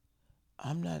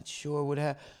 I'm not sure what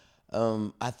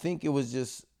happened. I think it was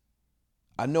just.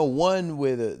 I know one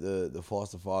where the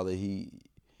foster father he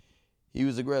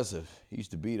was aggressive. He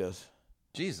used to beat us.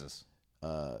 Jesus.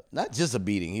 Not just a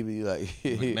beating. He'd be like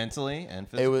mentally and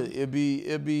physically.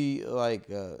 It'd be like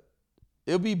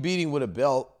it'd be beating with a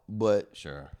belt, but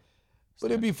sure.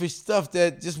 But it'd be for stuff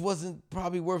that just wasn't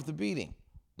probably worth the beating.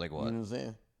 Like what? You know what I'm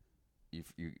saying?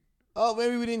 You. Oh,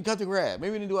 maybe we didn't cut the grass.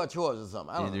 Maybe we didn't do our chores or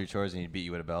something. I don't know. Do your chores and he'd beat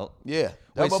you with a belt? Yeah.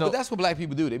 But that's what black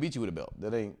people do. They beat you with a belt.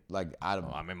 That ain't like out of.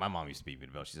 I mean, my mom used to beat me with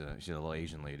a belt. She's a little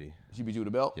Asian lady. She beat you with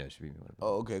a belt? Yeah, she beat me with a belt.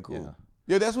 Oh, okay, cool.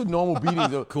 Yeah, that's what normal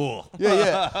beatings are. Cool.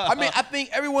 Yeah. I mean, I think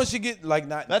everyone should get like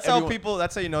not. That's how people.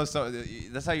 That's how you know.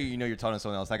 That's how you know you're talking to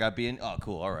someone else. I got beaten. Oh,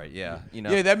 cool. All right. Yeah.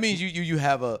 Yeah, that means you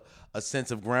have a sense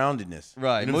of groundedness.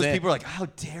 Right. You know most people are like, how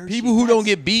dare people who don't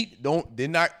get beat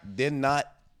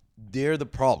they're the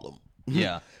problem.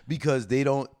 Yeah. Because they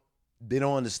don't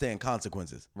understand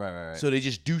consequences. Right. So they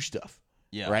just do stuff.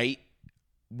 Yeah. Right.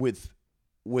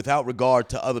 Without regard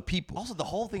to other people. Also, the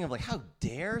whole thing of like, how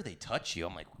dare they touch you?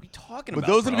 I'm like, what are you talking about?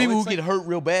 But those are the people who get hurt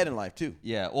real bad in life too.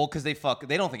 Yeah, well, because they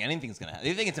don't think anything's gonna happen.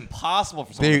 They think it's impossible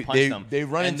for someone to punch them. They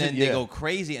run and into then they go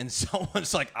crazy, and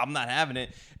someone's like, I'm not having it,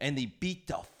 and they beat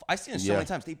the. I've seen it so many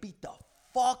times. They beat the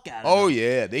fuck out of them. Oh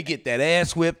yeah, they get that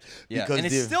ass whipped. Yeah, because and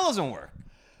it still doesn't work.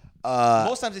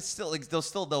 Most times it's still like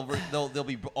they'll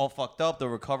be all fucked up. They'll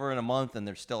recover in a month and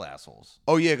they're still assholes.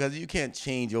 Oh yeah, because you can't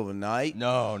change overnight.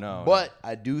 No. But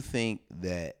I do think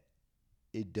that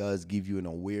it does give you an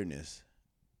awareness,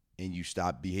 and you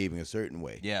stop behaving a certain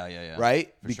way. Yeah.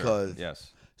 Right? For because sure.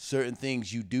 certain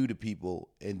things you do to people,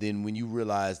 and then when you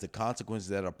realize the consequences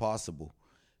that are possible,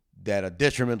 that are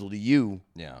detrimental to you,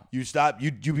 you stop.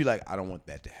 You be like, I don't want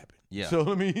that to happen. Yeah.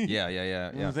 So I mean, yeah. You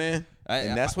know what I'm saying?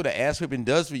 And that's what an ass whipping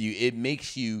does for you. It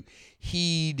makes you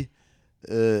heed,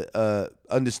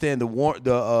 understand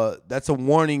that's a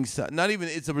warning. Not even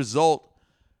it's a result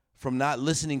from not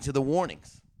listening to the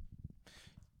warnings.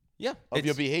 Yeah, of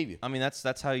your behavior. I mean,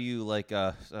 that's how you like.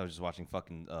 I was just watching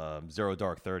fucking Zero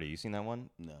Dark 30. You seen that one?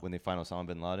 No. When they find Osama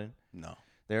bin Laden. No.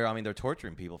 They're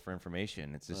torturing people for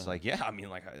information. It's just like, I mean,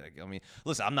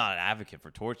 listen, I'm not an advocate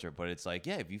for torture, but it's like,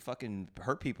 if you fucking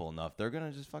hurt people enough, they're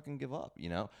gonna just fucking give up, you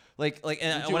know? Like,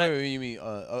 and you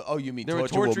mean they were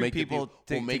torturing people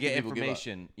to get people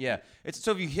information. Yeah, it's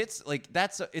so if you hit like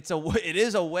it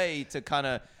is a way to kind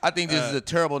of. I think this is a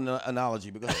terrible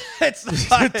analogy because it's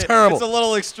terrible. It's a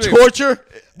little extreme. Torture.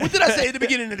 What did I say at the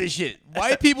beginning of this shit?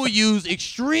 White people use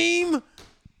extreme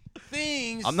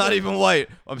things. I'm not even white.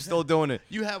 I'm still doing it.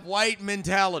 You have white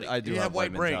mentality. I do have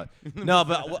white brain. No,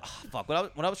 but fuck.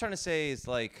 What I was trying to say is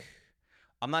like,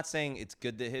 I'm not saying it's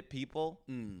good to hit people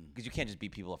because you can't just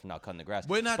beat people for not cutting the grass.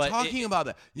 We're not talking about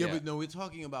that. Yeah, yeah. but no, we're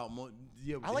talking about more.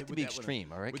 Yeah, I like to be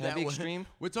extreme. All right, can I be extreme?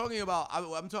 We're talking about.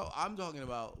 I'm talking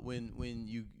about when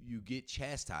you get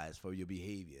chastised for your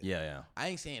behavior. Yeah. I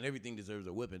ain't saying everything deserves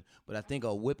a whipping, but I think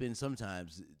a whipping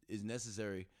sometimes is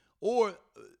necessary, or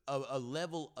a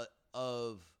level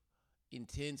of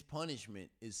intense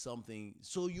punishment is something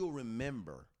so you'll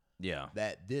remember. Yeah.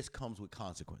 That this comes with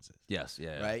consequences. Yes.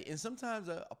 Yeah. Right. And sometimes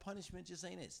a punishment just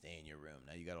ain't it. Stay in your room.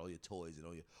 Now you got all your toys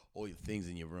and all your things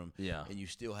in your room. Yeah. And you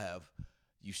still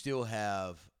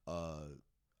have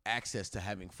access to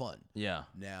having fun. Yeah.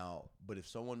 Now, but if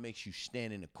someone makes you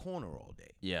stand in a corner all day.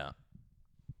 Yeah.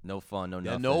 No fun,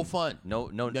 nothing. No fun. No.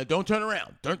 Now don't turn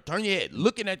around. Turn your head.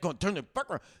 Looking at turn the fuck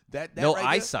around. That no right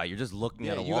eyesight. You're just looking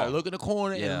at a wall. You gotta look in the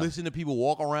corner and listen to people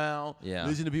walk around. Yeah.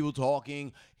 Listen to people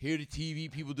talking. Hear the TV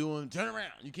people doing. Turn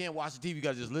around. You can't watch the TV. You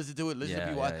gotta just listen to it. Listen to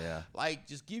people. Like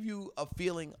just give you a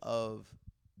feeling of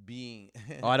being.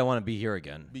 I don't want to be here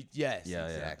again. Yes.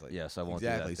 Exactly. Yes, I won't.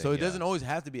 Exactly. Do that so it doesn't always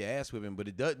have to be an ass whipping, but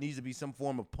it needs to be some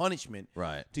form of punishment.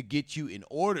 Right. To get you in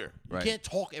order. You right. can't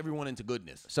talk everyone into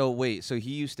goodness. So wait. So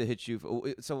he used to hit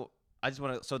you. So I just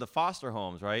want to. So the foster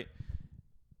homes, right?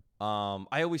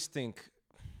 I always think.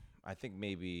 I think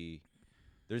maybe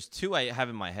there's two I have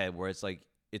in my head where it's like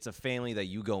it's a family that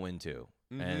you go into,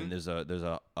 and there's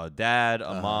a dad,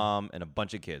 a mom, and a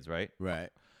bunch of kids, right? Right.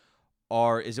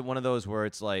 Or is it one of those where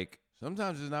it's like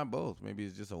sometimes it's not both? Maybe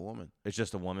it's just a woman. It's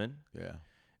just a woman. Yeah.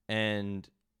 And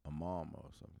a mom or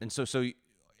something. And so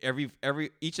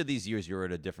every each of these years you're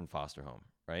at a different foster home,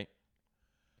 right?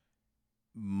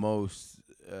 Most.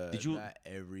 Did you not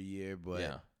every year,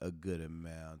 but a good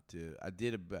amount too. I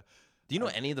did about. Do you know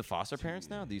any of the foster parents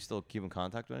now? Do you still keep in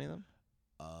contact with any of them?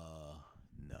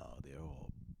 No, they're all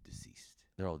deceased.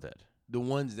 They're all dead. The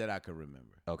ones that I could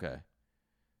remember. Okay.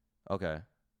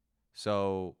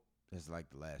 So it's like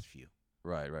the last few.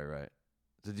 Right.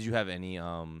 So did you have any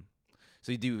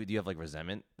so do you have like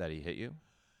resentment that he hit you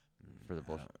for the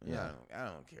bullshit? I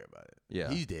don't care about it. Yeah.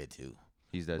 He's dead too.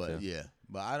 He's dead too. Yeah.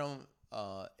 But I don't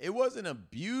it wasn't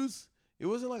abuse. It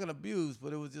wasn't like an abuse,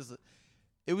 but it was just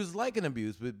it was like an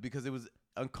abuse, but because it was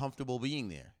uncomfortable being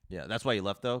there. Yeah, that's why you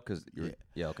left though, because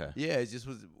okay. Yeah, it just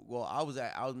was. Well, I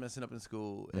was messing up in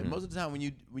school, and most of the time when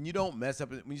you don't mess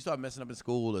up, when you start messing up in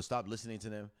school or stop listening to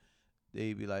them,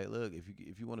 they be like, look,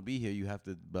 if you want to be here, you have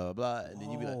to blah blah, and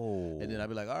then you be like, and then I'd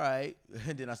be like, all right,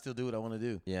 and then I still do what I want to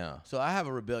do. Yeah. So I have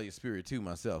a rebellious spirit too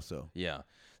myself. So yeah,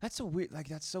 that's so weird. Like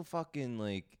that's so fucking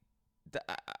like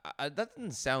that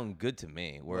doesn't sound good to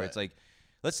me. Where it's like.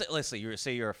 Let's say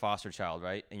you're a foster child,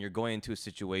 right? And you're going into a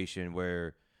situation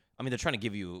where, I mean, they're trying to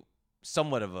give you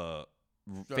somewhat of a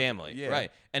family,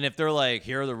 right? And if they're like,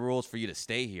 here are the rules for you to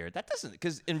stay here, that doesn't,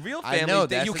 because in real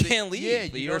families, you can't leave. Yeah,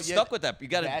 you're stuck with that. You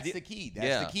got to. That's the key.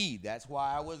 That's the key. That's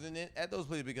why I wasn't at those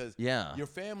places, because your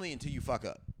family until you fuck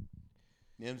up.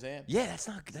 You know what I'm saying? Yeah, that's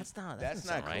not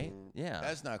cool. Right. Yeah,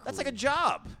 that's not cool. That's like a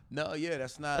job. No,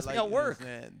 that's not. That's like how work.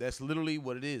 That's literally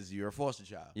what it is. You're a foster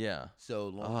child. Yeah. So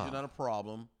long as you're not a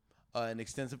problem, an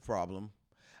extensive problem.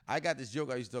 I got this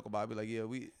joke I used to talk about. I'd be like,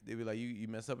 they'd be like, you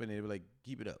mess up, and they'd be like,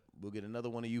 keep it up. We'll get another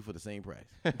one of you for the same price.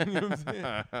 You know what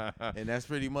I'm saying? And that's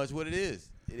pretty much what it is.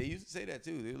 They used to say that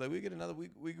too. They were like, we get another.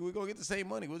 We're gonna get the same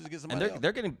money. We'll just get somebody else.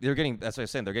 They're getting. That's what I'm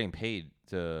saying. They're getting paid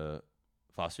to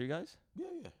foster you guys. Yeah.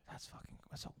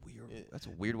 That's a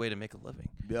weird way to make a living.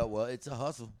 Yeah, well, it's a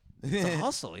hustle. It's a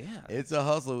hustle, yeah. It's a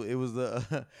hustle. It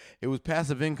was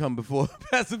passive income before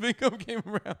passive income came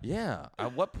around. Yeah.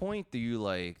 At what point do you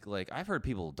like I've heard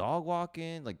people dog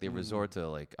walking, like they resort to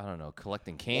like, I don't know,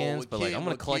 collecting cans, but like I'm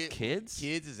gonna collect kids.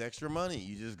 Kids is extra money.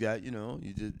 You just got,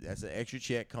 that's an extra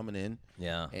check coming in.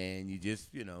 Yeah. And you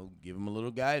just, give them a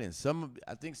little guidance.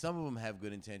 I think some of them have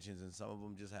good intentions, and some of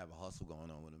them just have a hustle going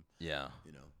on with them. Yeah.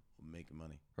 Making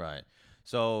money. Right.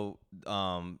 So,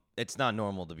 it's not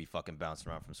normal to be fucking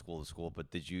bouncing around from school to school,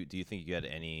 but do you think you had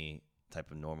any type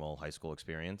of normal high school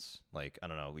experience? Like, I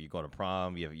don't know, you go to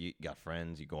prom, you got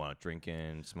friends, you go out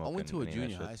drinking, smoking. I went to a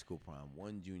junior high school prom,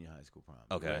 one junior high school prom.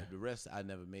 Okay. The rest I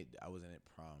never made. I wasn't at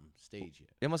prom stage yet.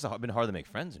 It must have been hard to make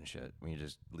friends and shit when you're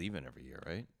just leaving every year,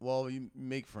 right? Well, you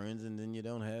make friends, and then you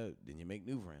make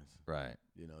new friends. Right.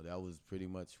 That was pretty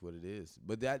much what it is.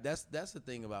 But that's the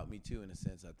thing about me too, in a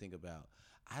sense. I think about,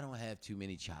 I don't have too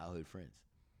many childhood friends.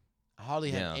 I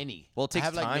hardly have any. Well, it takes I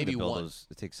have time maybe to build one. those.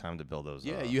 It takes time to build those.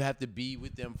 Yeah, you have to be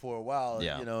with them for a while.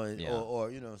 Yeah.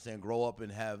 Or saying grow up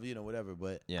and have whatever.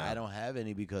 But I don't have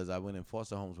any because I went in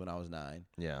foster homes when I was 9.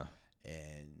 Yeah.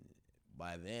 And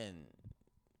by then,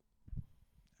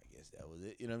 I guess that was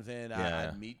it. You know what I'm saying? Yeah.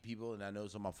 I'd meet people, and I know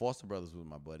some of my foster brothers were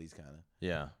my buddies, kind of.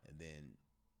 Yeah. And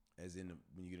as in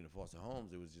when you get into foster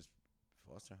homes, it was just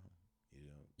foster home. You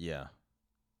know. Yeah.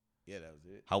 Yeah, that was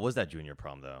it. How was that junior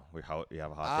prom though? How you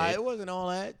have a hot date? It wasn't all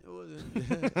that. It wasn't.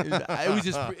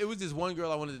 It was just one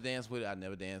girl I wanted to dance with. I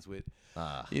never danced with.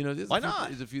 You know, why not?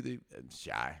 There's a few things. I'm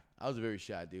shy. I was a very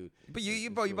shy dude. But you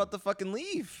about to fucking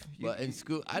leave. But in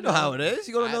school, I know how it is.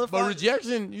 You go to another. But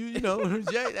rejection, you know,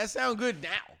 that sounds good now.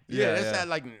 Yeah, that sounds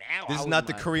like now. This is not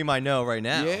the Kareem I know right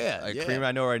now. Yeah, Kareem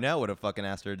I know right now would have fucking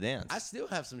asked her to dance. I still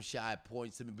have some shy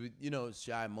points,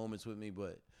 shy moments with me,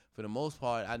 but for the most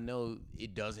part, I know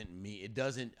it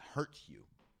doesn't hurt you.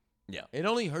 Yeah, it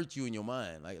only hurts you in your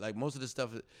mind. Like most of the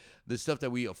stuff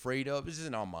that we afraid of is just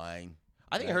in our mind.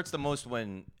 I think it hurts the most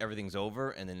when everything's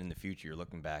over, and then in the future you're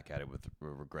looking back at it with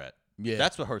regret. Yeah,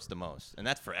 that's what hurts the most, and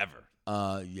that's forever.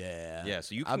 Yeah. Yeah,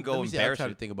 so you can go embarrass. I'm trying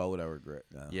to think about what I regret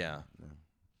now. Yeah.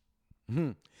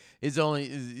 It's only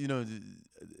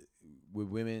with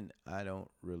women, I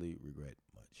don't really regret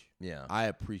much. Yeah, I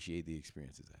appreciate the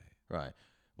experiences I had. Right.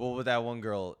 Well, with that one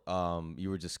girl, you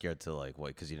were just scared to what?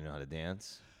 Because you didn't know how to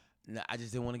dance. Nah, I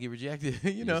just didn't want to get rejected.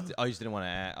 You just didn't want to.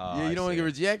 Yeah, you don't want to get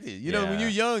rejected. You know, when you're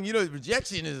young,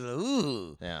 rejection is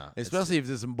ooh. Yeah. Especially if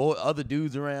there's some other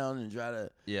dudes around and try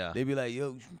to. Yeah. They be like,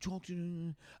 yo, talk to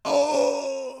them.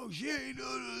 Oh,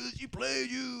 she played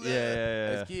you.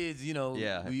 Yeah. As kids,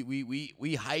 Yeah.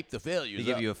 We hype the failures. They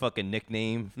give you a fucking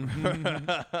nickname.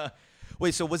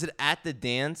 Wait, so was it at the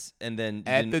dance and then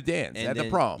at the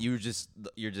prom? You're just.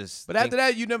 But after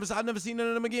that, I've never seen none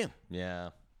of them again. Yeah.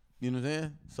 You know what I'm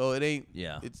saying? So it ain't.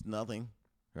 Yeah. It's nothing.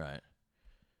 Right.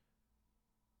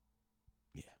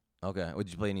 Yeah. Okay. Well, did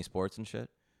you play any sports and shit?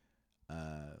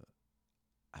 I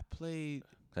played.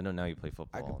 I know now you play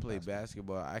football. I can play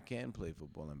basketball. I can play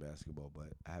football and basketball, but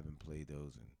I haven't played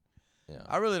those. Yeah.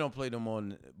 I really don't play them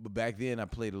on. But back then, I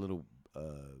played a little.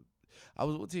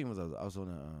 What team was I? I was on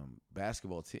a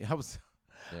basketball team. I was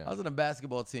on a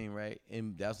basketball team, right?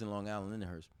 And that was in Long Island,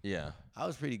 Lindenhurst. Yeah. I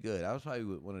was pretty good. I was probably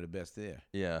one of the best there.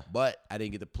 Yeah. But I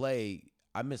didn't get to play.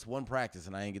 I missed one practice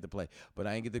and I didn't get to play. But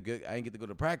I didn't get to go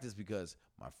to practice because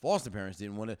my foster parents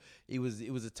didn't want to. It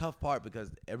was a tough part because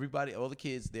all the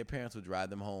kids, their parents would drive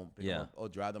them home. Or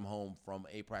drive them home from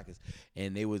a practice,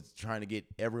 and they was trying to get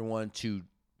parents to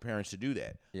do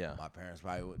that. Yeah. My parents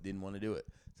probably didn't want to do it.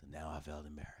 So now I felt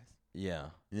embarrassed. Yeah.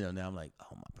 Now I'm like,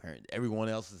 oh, my parents, everyone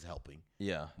else is helping.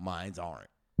 Yeah. Mine's aren't.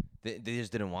 They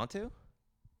just didn't want to?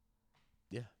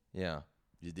 Yeah. Yeah.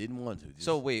 Just didn't want to.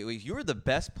 So wait, you were the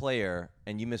best player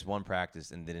and you missed one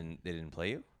practice and they didn't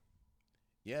play you?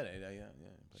 Yeah, yeah.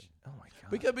 Oh my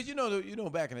god. But you know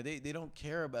back in the day, they don't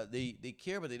care about they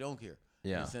care but they don't care.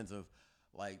 Yeah. In the sense of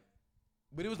like.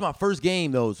 But it was my first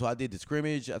game, though, so I did the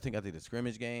scrimmage. I think I did the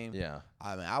scrimmage game. Yeah.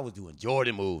 I mean, I was doing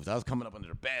Jordan moves. I was coming up under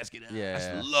the basket. Yeah. I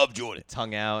just love Jordan.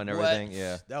 Tongue out and everything. What?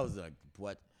 Yeah. That was like,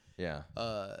 what? Yeah.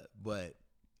 But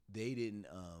they didn't,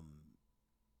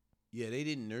 they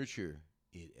didn't nurture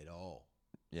it at all.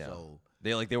 Yeah. So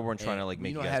they weren't trying to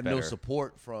make you guys I had better. no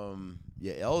support from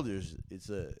your elders.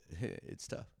 It's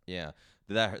tough. Yeah.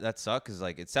 Did that suck? Because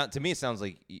to me it sounds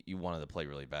like you wanted to play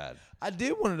really bad. I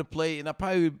did want to play, and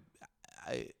I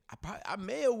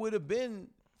may have would have been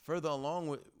further along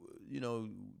with,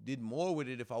 did more with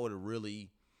it if I would have really,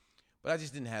 but I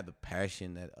just didn't have the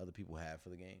passion that other people have for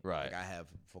the game. Right. Like I have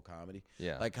for comedy.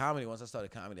 Yeah. Like comedy, once I started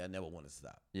comedy, I never wanted to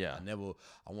stop. Yeah. I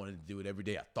wanted to do it every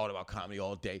day. I thought about comedy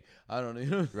all day. I don't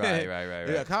know. Right.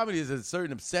 Yeah, comedy is a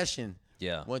certain obsession.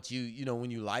 Yeah. Once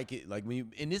when you like it, like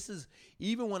and this is,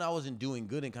 even when I wasn't doing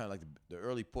good in kind of like the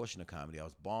early portion of comedy, I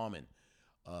was bombing.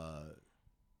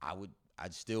 I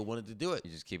still wanted to do it.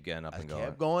 You just keep getting up and going. I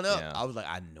kept going up. Yeah. I was like,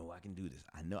 I know I can do this.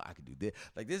 I know I can do this.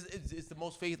 Like this, it's the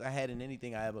most faith I had in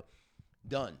anything I ever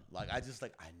done. Like I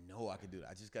know I can do it.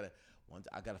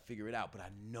 I gotta figure it out, but I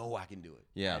know I can do it.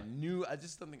 Yeah.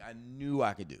 Something I knew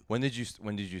I could do. When did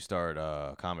you start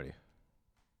comedy?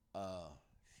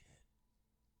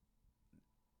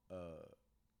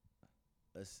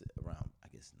 Let's see, around, I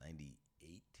guess,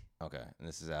 98. Okay, and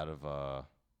this is out of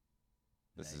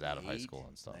high school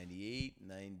and stuff. 98,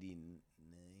 99,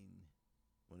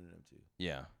 one of them two.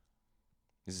 Yeah.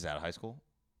 This is out of high school,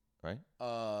 right?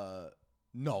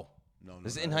 No.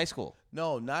 This is in high school.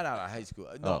 No, not out of high school.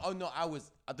 No, no, I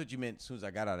thought you meant as soon as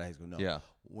I got out of high school. No. Yeah.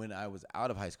 When I was out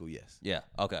of high school, yes. Yeah.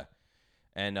 Okay.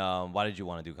 And why did you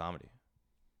want to do comedy?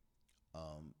 I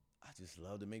just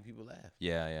love to make people laugh.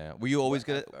 Yeah. Were you always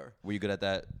good at? Were you good at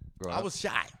that? I was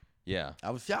shy. Yeah. I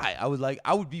was shy. I was like,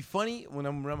 I would be funny when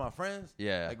I'm around my friends.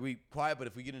 Yeah. Like we quiet, but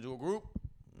if we get into a group,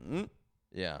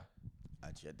 yeah.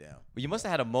 I'd shut down. But you must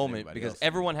have had a moment because else.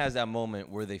 everyone has that moment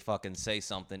where they fucking say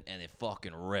something and it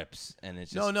fucking rips and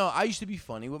it's just No. I used to be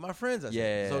funny with my friends.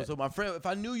 Yeah. So my friend, if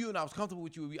I knew you and I was comfortable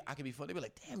with you, I could be funny. They'd be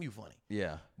like, "Damn, you funny."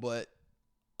 Yeah. But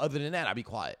other than that, I'd be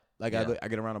quiet. Like Yeah. I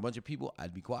get around a bunch of people,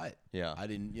 I'd be quiet. Yeah. I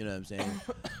didn't, you know what I'm saying?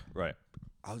 Right.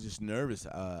 I was just nervous.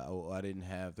 I didn't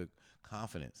have the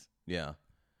confidence Yeah.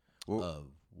 of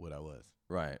what I was.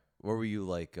 Right. What were you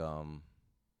like?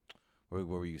 What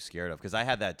were you scared of? Because I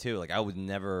had that too. Like I would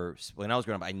never, when I was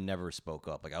growing up, I never spoke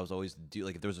up. Like I was always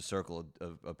like if there was a circle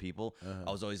of people,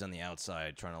 I was always on the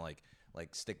outside trying to like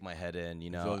stick my head in. You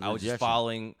know, I was just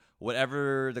following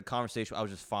whatever the conversation. I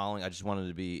was just following. I just wanted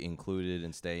to be included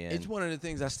and stay in. It's one of the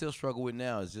things I still struggle with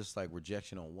now. Is just like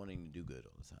rejection on wanting to do good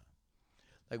all the time.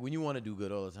 Like when you want to do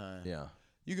good all the time, yeah,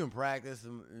 you can practice.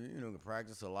 You know,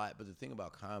 practice a lot. But the thing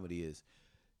about comedy is,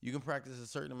 you can practice a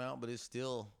certain amount, but it's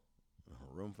still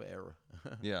room for error.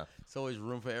 Yeah. It's always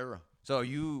room for error. So are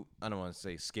you, I don't want to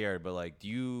say scared, but like, do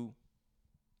you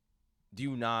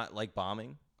not like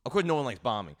bombing? Of course, no one likes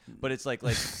bombing, but it's like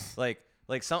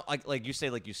you say,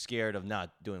 like you're scared of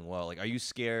not doing well. Like, are you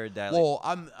scared that? Like, Well,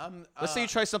 I'm. Let's say you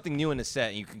try something new in a set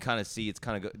and you can kind of see it's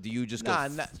kind of go. Do you just go?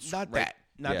 Not that.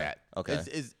 Not Yeah. that. Okay.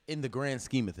 It's in the grand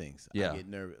scheme of things. Yeah. I get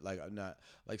nervous. Like I'm not.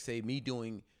 Like say me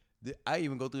doing. I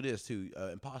even go through this too.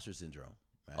 Imposter syndrome.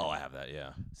 Right? Oh, I have that.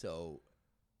 Yeah. So,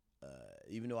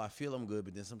 even though I feel I'm good,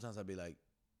 but then sometimes I'll be like,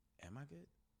 "Am I good?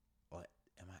 Or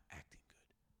am I acting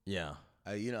good?" Yeah.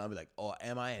 I'll be like, "Oh,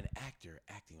 am I an actor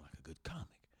acting like a good comic?"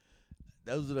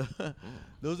 Those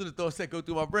are the thoughts that go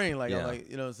through my brain. Like, Yeah. I'm like,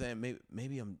 you know what I'm saying?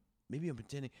 Maybe I'm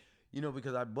pretending. You know,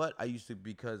 because I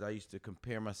used to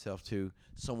compare myself to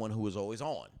someone who was always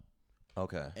on.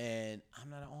 Okay. And I'm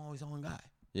not an always on guy.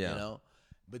 Yeah. You know?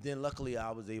 But then luckily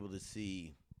I was able to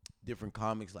see different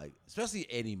comics, like especially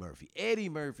Eddie Murphy. Eddie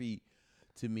Murphy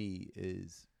to me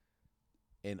is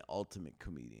an ultimate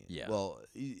comedian. Yeah. Well,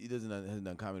 he hasn't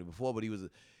done comedy before, but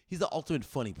he's the ultimate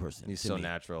funny person. He's to so me.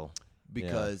 natural.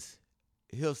 Because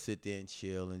he'll sit there and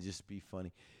chill and just be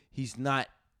funny. He's not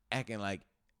acting like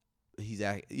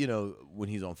when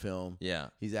he's on film. Yeah.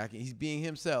 He's being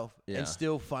himself Yeah. and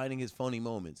still finding his funny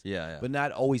moments. Yeah. But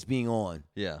not always being on.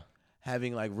 Yeah.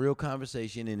 Having like real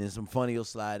conversation and then some funny will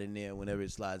slide in there whenever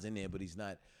it slides in there, but he's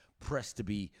not pressed to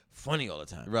be funny all the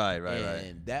time. Right.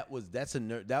 And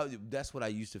that's what I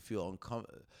used to feel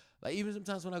uncomfortable. Like even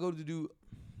sometimes when I go to do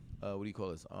what do you call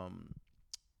this?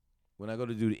 When I go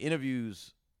to do the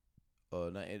interviews,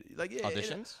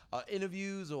 Auditions,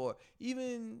 interviews, or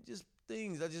even just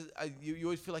things. You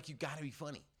always feel like you gotta be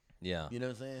funny. Yeah. You know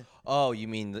what I'm saying? Oh, you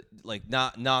mean like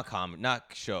not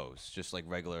shows, just like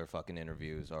regular fucking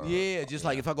interviews or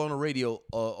like if I go on a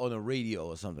radio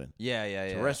or something.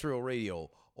 Yeah. Terrestrial radio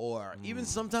or even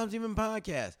sometimes even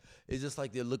podcasts. It's just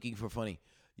like they're looking for funny.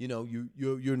 You know,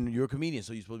 you're a comedian,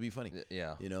 so you're supposed to be funny.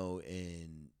 Yeah. You know,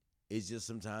 and it's just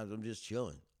sometimes I'm just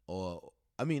chilling, or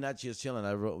I mean not just chilling.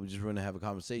 I just want to have a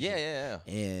conversation. Yeah.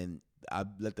 And I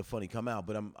let the funny come out,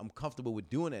 but I'm comfortable with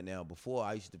doing that now. Before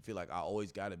I used to feel like I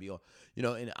always got to be on, you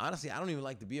know. And honestly, I don't even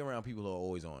like to be around people who are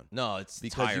always on. No, it's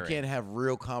because tiring. you can't have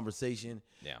real conversation.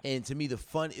 Yeah. And to me, the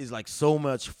fun is like so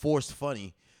much forced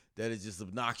funny that it's just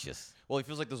obnoxious. Well, it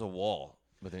feels like there's a wall,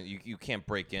 but then you can't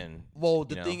break in. Well,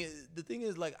 the thing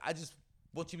is like I just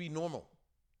want you to be normal.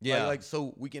 Yeah. Like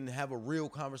so we can have a real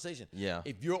conversation. Yeah.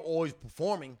 If you're always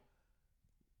performing.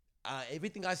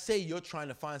 Everything I say, you're trying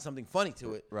to find something funny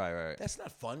to it. Right. That's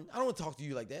not fun. I don't want to talk to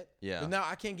you like that. Yeah. But now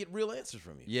I can't get real answers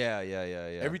from you. Yeah.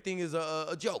 Everything is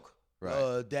a joke.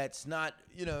 Right. That's not,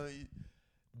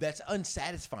 that's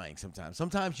unsatisfying sometimes.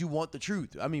 Sometimes you want the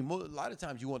truth. I mean, a lot of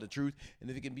times you want the truth, and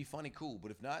if it can be funny, cool.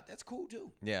 But if not, that's cool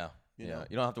too. Yeah. You know?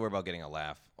 You don't have to worry about getting a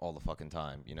laugh all the fucking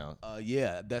time, you know?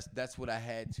 That's what I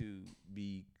had to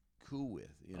be cool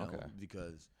with, Okay.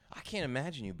 because I can't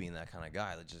imagine you being that kind of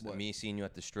guy. Like just What? me seeing you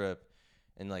at the strip,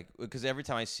 and like because every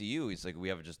time I see you, it's like we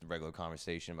have just a regular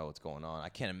conversation about what's going on. I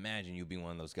can't imagine you being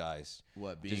one of those guys.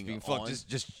 What, just being being on?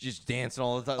 just dancing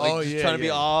all the time, like just yeah, trying to be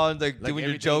yeah. on, like doing your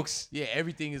everything- jokes. Yeah,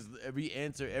 everything is every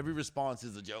answer, every response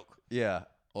is a joke, Yeah,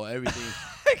 or everything.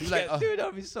 dude,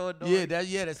 that'd be so annoying.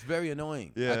 That's very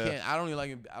annoying. Yeah. I don't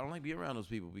like being around those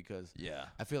people because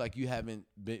I feel like you haven't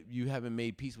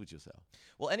made peace with yourself.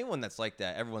 Well, anyone that's like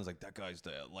that, everyone's like, that guy's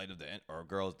the light of or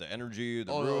girl's the energy,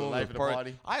 the Oh, room, the life of the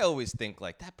party. I always think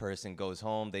like that person goes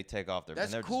home, they take off their. That's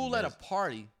and they're just cool at a miserable.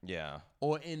 party Yeah,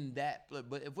 or in that,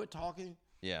 but if we're talking,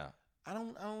 yeah, I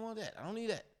don't want that. I don't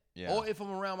need that. Yeah. Or if I'm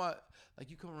around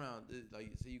you come around,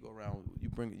 like say you go around,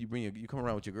 you come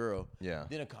around with your girl. Yeah.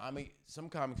 Then some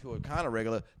comics who are kind of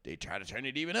regular, they try to turn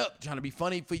it even up, trying to be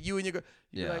funny for you and your girl.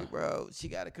 You're like, bro, she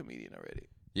got a comedian already.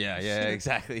 Yeah,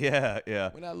 exactly. Yeah.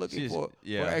 We're not looking for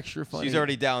extra funny. She's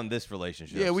already down this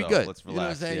relationship. Yeah, we so good. Let's relax. You know what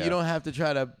I'm saying? Yeah. You don't have to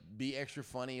try to be extra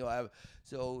funny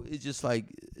so it's just like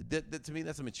that to me.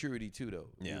 That's a maturity too, though.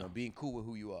 Yeah. You know, being cool with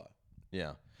who you are.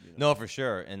 Yeah. You know? No, for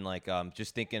sure. And like,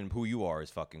 just thinking who you are is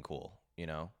fucking cool. You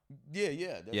know?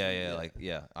 Yeah. Like,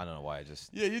 I don't know why I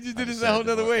just. Yeah, you just did it a whole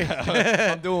other way.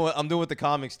 I'm doing what the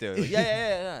comics do. Like,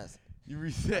 yeah. You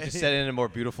reset. Just said it in a more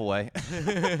beautiful way.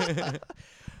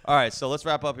 All right, so let's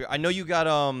wrap up here. I know you got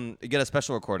a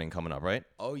special recording coming up, right?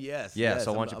 Oh yes. Yeah.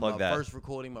 So why don't you plug that? My first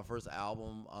recording, my first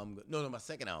album. My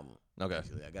second album. Okay.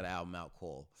 Actually, I got an album out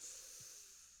called.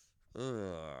 You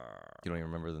don't even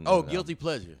remember the name. Oh, Guilty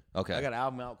Pleasure. Okay. I got an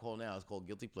album out called now. It's called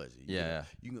Guilty Pleasure. You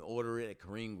can order it at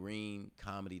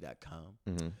KareemGreenComedy.com.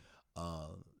 Mm-hmm.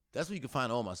 That's where you can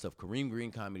find all my stuff.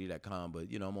 KareemGreenComedy.com. But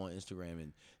I'm on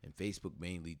Instagram and Facebook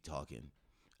mainly talking.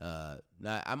 Now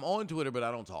I'm on Twitter, but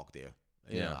I don't talk there.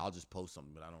 You know, I'll just post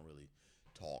something, but I don't really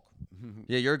talk.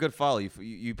 Yeah, you're a good follow.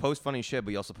 You post funny shit,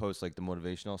 but you also post like the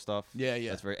motivational stuff. Yeah.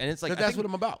 That's and it's like that's what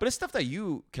I'm about. But it's stuff that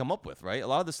you come up with, right? A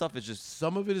lot of the stuff is just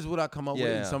some of it is what I come up with,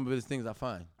 and some of it is things I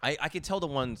find. I can tell the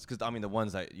ones because the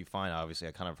ones that you find, obviously,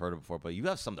 I kind of heard of before, but you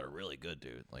have some that are really good,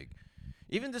 dude. Like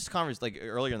even this like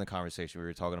earlier in the conversation, we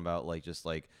were talking about like just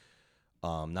like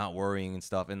not worrying and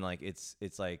stuff, and like it's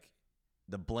like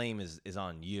the blame is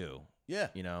on you. Yeah,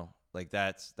 you know. Like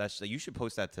that's you should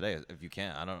post that today if you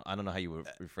can. I don't know how you would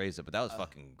rephrase it, but that was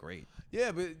fucking great.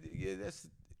 Yeah, but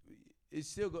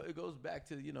it goes back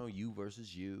to you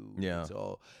versus you. Yeah,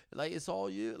 it's all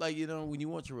you. Like when you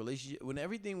want your relationship, when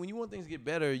you want things to get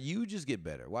better, you just get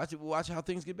better. Watch how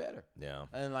things get better. Yeah,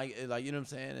 and like you know what I'm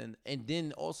saying, and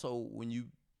then also when you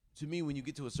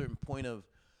get to a certain point of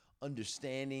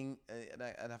understanding, and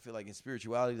I feel like in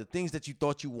spirituality, the things that you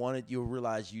thought you wanted, you'll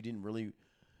realize you didn't really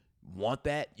want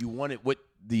that. You wanted what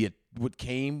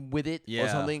came with it or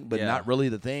something, but not really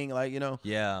the thing,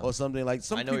 or something like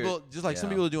some people some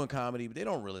people are doing comedy, but they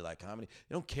don't really like comedy.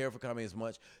 They don't care for comedy as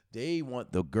much. They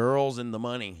want the girls and the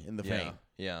money and the fame.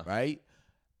 Yeah. Right?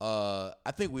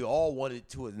 I think we all want it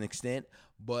to an extent,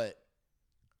 but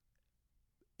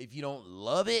if you don't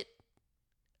love it,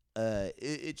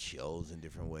 it shows in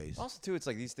different ways. Also too, it's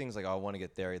like these things like I want to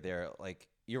get there. Like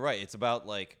you're right. It's about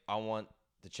like I want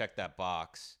to check that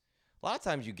box. A lot of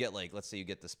times you get like, let's say you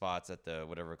get the spots at the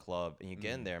whatever club and you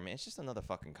get in there, man, it's just another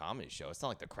fucking comedy show. It's not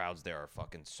like the crowds there are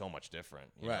fucking so much different.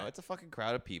 You know? It's a fucking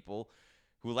crowd of people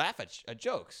who laugh at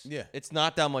jokes. Yeah. It's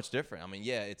not that much different. I mean,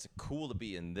 yeah, it's cool to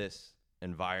be in this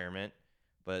environment,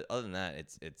 but other than that,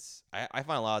 I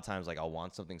find a lot of times like I'll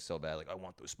want something so bad, like I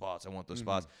want those spots, and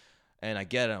I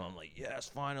get them. I'm like,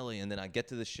 yes, finally. And then I get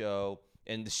to the show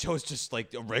and the show's just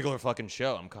like a regular fucking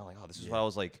show. I'm kind of like, oh, this is what I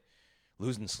was like,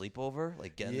 losing sleep over,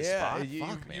 like getting the spot.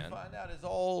 Fuck, man. You find out it's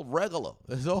all regular.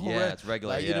 It's all it's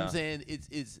regular. Like, you know what I'm saying?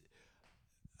 It's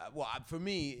for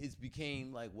me, it's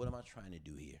became like, what am I trying to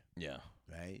do here? Yeah.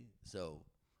 Right. So,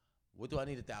 what do I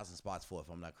need 1,000 spots for if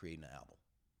I'm not creating an album?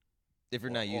 If you're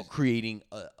not using creating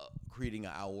an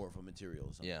hour worth of material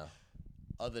or something. Yeah.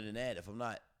 Other than that, if I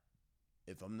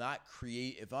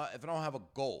don't have a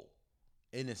goal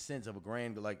in the sense of a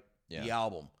grand the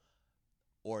album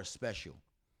or a special,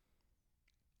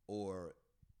 or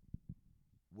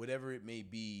whatever it may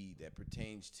be that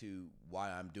pertains to why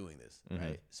I'm doing this,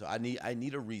 right? So I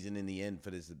need a reason in the end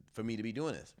for me to be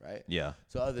doing this, right? Yeah.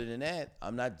 So other than that,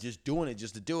 I'm not just doing it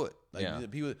just to do it. Like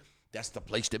people, that's the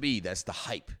place to be. That's the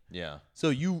hype. Yeah.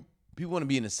 So people want to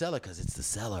be in the cellar because it's the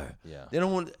cellar. Yeah. They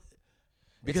don't want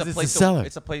because it's the cellar.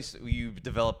 It's a place where you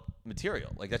develop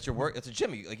material. Like that's your work. It's a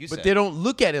gym, like you said. But they don't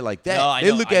look at it like that. No, I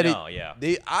know, Yeah.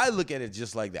 I look at it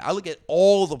just like that. I look at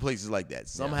all the places like that.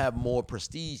 Some have more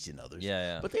prestige than others.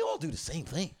 Yeah. But they all do the same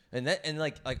thing. And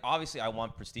like obviously I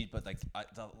want prestige, but like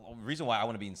the reason why I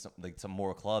want to be in some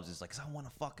more clubs is like because I want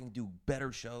to fucking do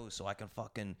better shows so I can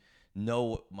fucking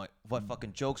know what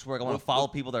fucking jokes work. I want to follow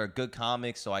people that are good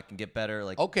comics so I can get better.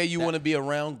 Like okay, you want to be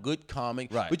around good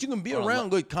comics, right? But you can be around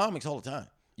good comics all the time.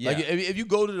 Yeah. Like if you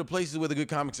go to the places where the good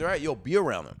comics are at, you'll be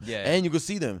around them. Yeah. And you can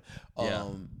see them.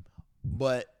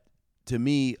 But to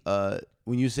me,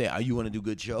 when you say you want to do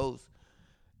good shows,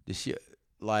 the shit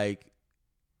like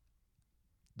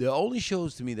the only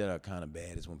shows to me that are kind of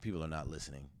bad is when people are not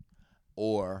listening,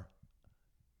 or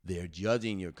they're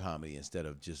judging your comedy instead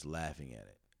of just laughing at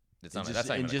it. That's not even a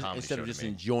comedy instead show of just to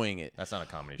me. Enjoying it. That's not a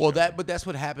comedy show. Well, but that's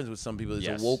what happens with some people. It's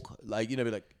a woke, like be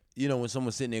like. When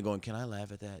someone's sitting there going, "Can I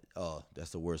laugh at that?" Oh,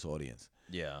 that's the worst audience.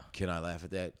 Yeah. Can I laugh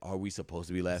at that? Are we supposed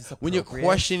to be laughing? When you're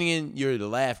questioning the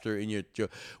laughter and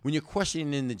when you're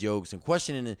questioning the jokes and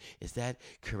questioning is that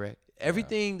correct?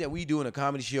 Everything that we do in a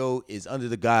comedy show is under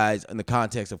the guise and the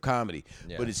context of comedy.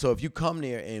 Yeah. But so if you come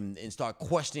there and start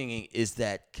questioning, is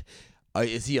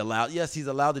he allowed? Yes, he's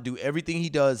allowed to do everything he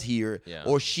does here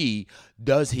or she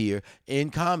does here in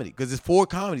comedy because it's for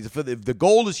comedy. The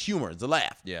goal is humor, it's a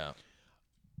laugh. Yeah.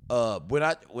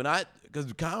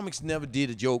 Because comics never did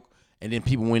a joke and then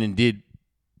people went and did.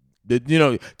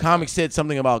 Comics said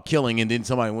something about killing and then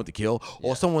somebody went to kill,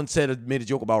 or someone made a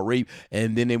joke about rape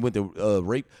and then they went to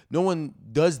rape. No one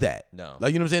does that. No.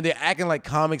 Like, you know what I'm saying? They're acting like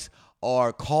comics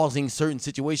are causing certain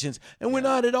situations, and we're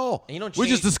not at all. And we're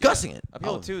just discussing it. I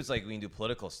feel too, it's like when you do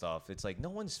political stuff, it's like no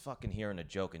one's fucking hearing a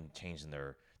joke and changing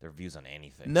their views on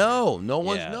anything. No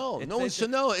one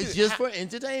should know. It's just for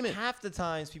entertainment. Half the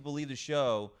times people leave the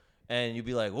show and you'd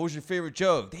be like, what was your favorite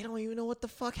joke? They don't even know what the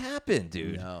fuck happened,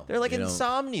 dude. No, they're like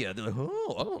insomnia. They're like,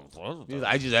 oh.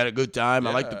 I just had a good time.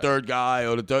 I like the third guy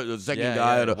or the second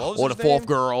guy or the fourth name?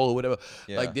 girl or whatever.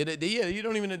 Yeah. Like they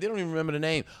don't even remember the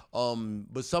name.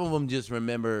 But some of them just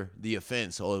remember the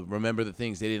offense or remember the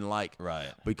things they didn't like.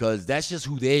 Right. Because that's just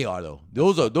who they are, though.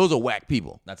 Those are whack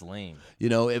people. That's lame.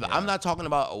 If I'm not talking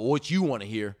about what you want to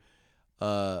hear,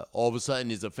 all of a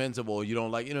sudden it's offensive or you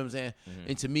don't like. You know what I'm saying? Mm-hmm.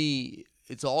 And to me,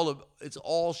 it's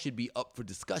all should be up for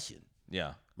discussion.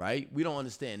 Yeah. Right? We don't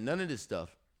understand none of this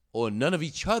stuff or none of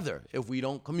each other if we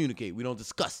don't communicate, we don't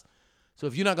discuss. So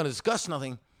if you're not going to discuss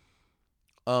nothing,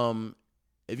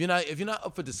 if you're not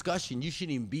up for discussion, you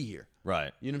shouldn't even be here.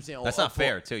 Right. You know what I'm saying? That's not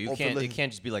fair too. You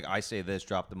can't just be like, I say this,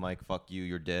 drop the mic, fuck you,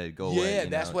 you're dead, go away. Yeah,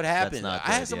 that's what happened. I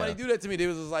had somebody do that to me. They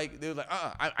was like,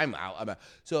 I'm out.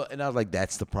 So, and I was like,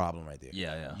 that's the problem right there.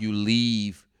 Yeah. You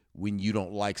leave when you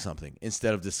don't like something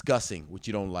instead of discussing what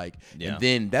you don't like. Yeah. And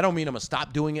then that don't mean I'm going to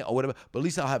stop doing it or whatever, but at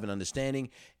least I'll have an understanding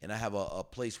and I have a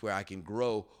place where I can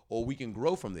grow or we can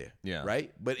grow from there. Yeah.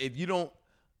 Right? But if you don't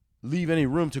leave any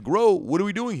room to grow, what are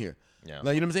we doing here? Yeah.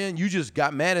 Like, you know what I'm saying? You just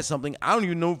got mad at something. I don't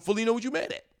even fully know what you're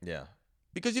mad at. Yeah.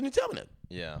 Because you didn't tell me that.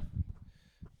 Yeah.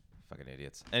 Fucking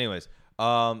idiots. Anyways,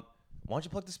 why don't you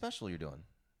plug the special you're doing?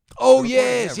 Oh,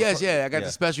 yes. I got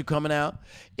the special coming out.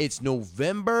 It's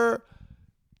November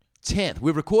 10th.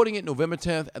 We're recording it November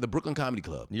 10th at the Brooklyn Comedy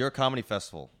Club. New York Comedy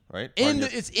Festival, right?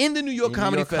 It's in the New York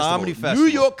Comedy Festival. New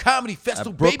York Comedy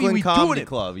Festival, baby. We doing it.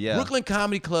 Club, yeah. Brooklyn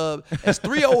Comedy Club. It's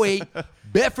 308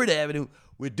 Bedford Avenue.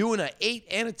 We're doing an 8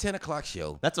 and a 10 o'clock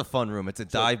show. That's a fun room. It's a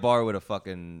dive bar with a club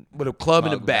in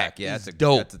the back. Yeah, it's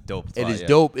dope. That's a dope spot, It is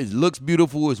dope. It looks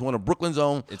beautiful. It's one of Brooklyn's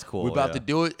own. It's cool. We're about to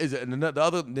do it.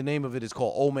 The name of it is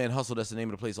called Old Man Hustle. That's the name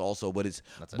of the place also, but it's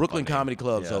Brooklyn Comedy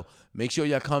Club. Yeah. So make sure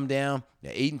y'all come down.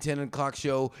 The 8 and 10 o'clock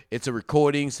show. It's a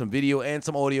recording, some video and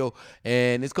some audio,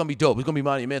 and it's gonna be dope. It's gonna be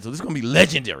monumental. This is gonna be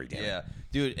legendary. Damn. Yeah,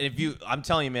 dude. I'm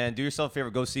telling you, man, do yourself a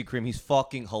favor. Go see Kareem. He's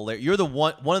fucking hilarious. You're the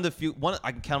one of the few.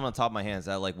 I can count on the top of my hands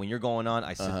that like when you're going on,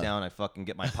 I sit down, I fucking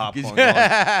get my popcorn going.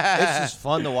 It's just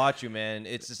fun to watch you, man.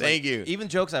 It's just thank you. Even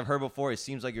jokes I've heard before, it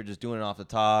seems like you're just doing it off the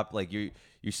top. Like you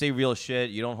say real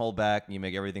shit. You don't hold back, and you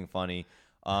make everything funny.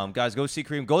 Guys, go see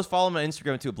Kareem. Go follow him on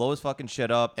Instagram too. Blow his fucking shit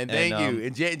up. And thank you.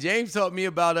 And James taught me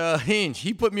about Hinge.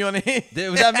 He put me on a Hinge.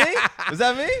 Was that me? Was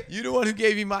that me? You the one who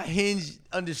gave me my Hinge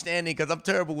understanding because I'm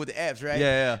terrible with the apps, right?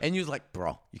 Yeah. And you was like,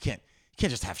 bro, you can't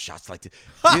just have shots like this.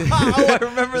 I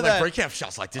remember that. Like, bro, you can't have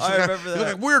shots like this. I remember that.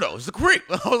 You're like weirdo. It's a creep.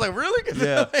 I was like, really?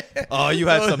 Yeah. Oh, you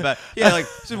had some bad. Yeah, like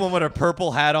this one with a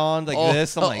purple hat on, like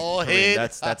this. I'm like,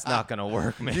 Kareem, that's not gonna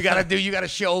work, man. You gotta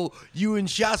show you in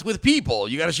shots with people.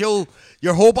 You gotta show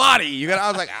your whole body. I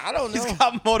was like, I don't know. He's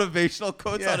got motivational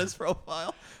quotes on his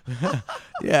profile.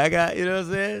 Yeah, I got. You know what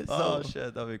I'm saying? Oh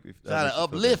shit, that make me trying to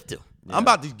uplift him. Yeah. I'm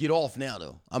about to get off now,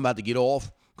 though. I'm about to get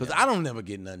off because I don't never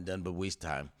get nothing done but waste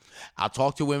time. I'll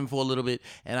talk to women for a little bit,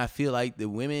 and I feel like the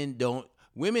women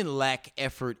lack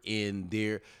effort in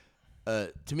their.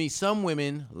 To me, some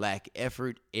women lack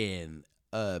effort in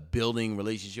building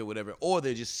relationship, whatever, or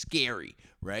they're just scary,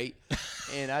 right?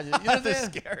 And I just, you know what I'm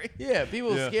saying? Scary. Yeah,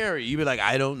 people are scary. You be like,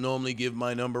 I don't normally give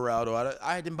my number out, or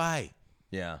I didn't buy.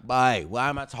 Yeah. Bye. Why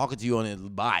am I talking to you on it?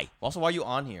 Bye. Also, why are you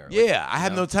on here? Yeah, I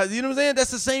have no time. You know what I'm saying?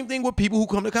 That's the same thing with people who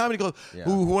come to comedy club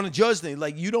who want to judge things.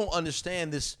 Like, you don't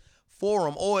understand this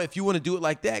forum, or if you want to do it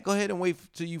like that, go ahead and wait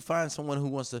till you find someone who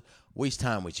wants to waste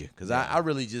time with you. Because I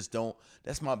really just don't.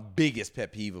 That's my biggest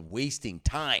pet peeve of wasting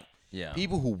time. Yeah.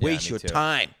 People who waste your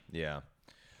time. Yeah.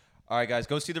 All right, guys,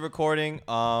 go see the recording.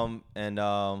 Wow, I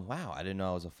didn't know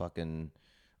I was a fucking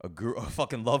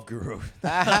love guru.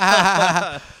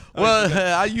 Well,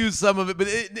 I use some of it, but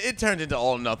it turned into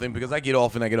all nothing because I get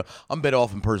off and I get off. I'm better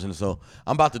off in person, so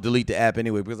I'm about to delete the app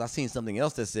anyway because I seen something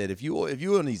else that said if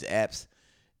you're on these apps,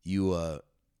 you're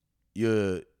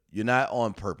You're not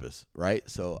on purpose, right?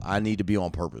 So I need to be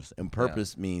on purpose, and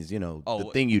purpose means the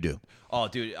thing you do. Oh,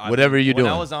 dude, whatever you're doing.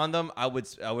 When I was on them, I would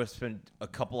spend a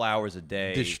couple hours a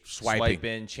day just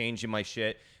swiping, changing my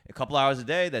shit. A couple hours a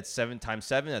day. That's 7 times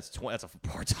 7. That's 20. That's a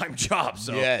part-time job.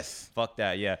 So yes, fuck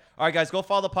that. Yeah. All right, guys, go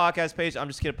follow the podcast page. I'm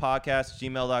just kidding. Podcast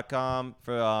gmail.com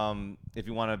for if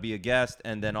you want to be a guest,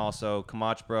 and then also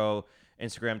Kamach Bro.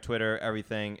 Instagram, Twitter,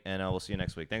 everything, and we'll see you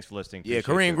next week. Thanks for listening.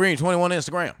 Kareem Green, 21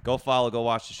 Instagram. Go follow, go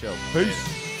watch the show.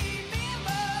 Peace.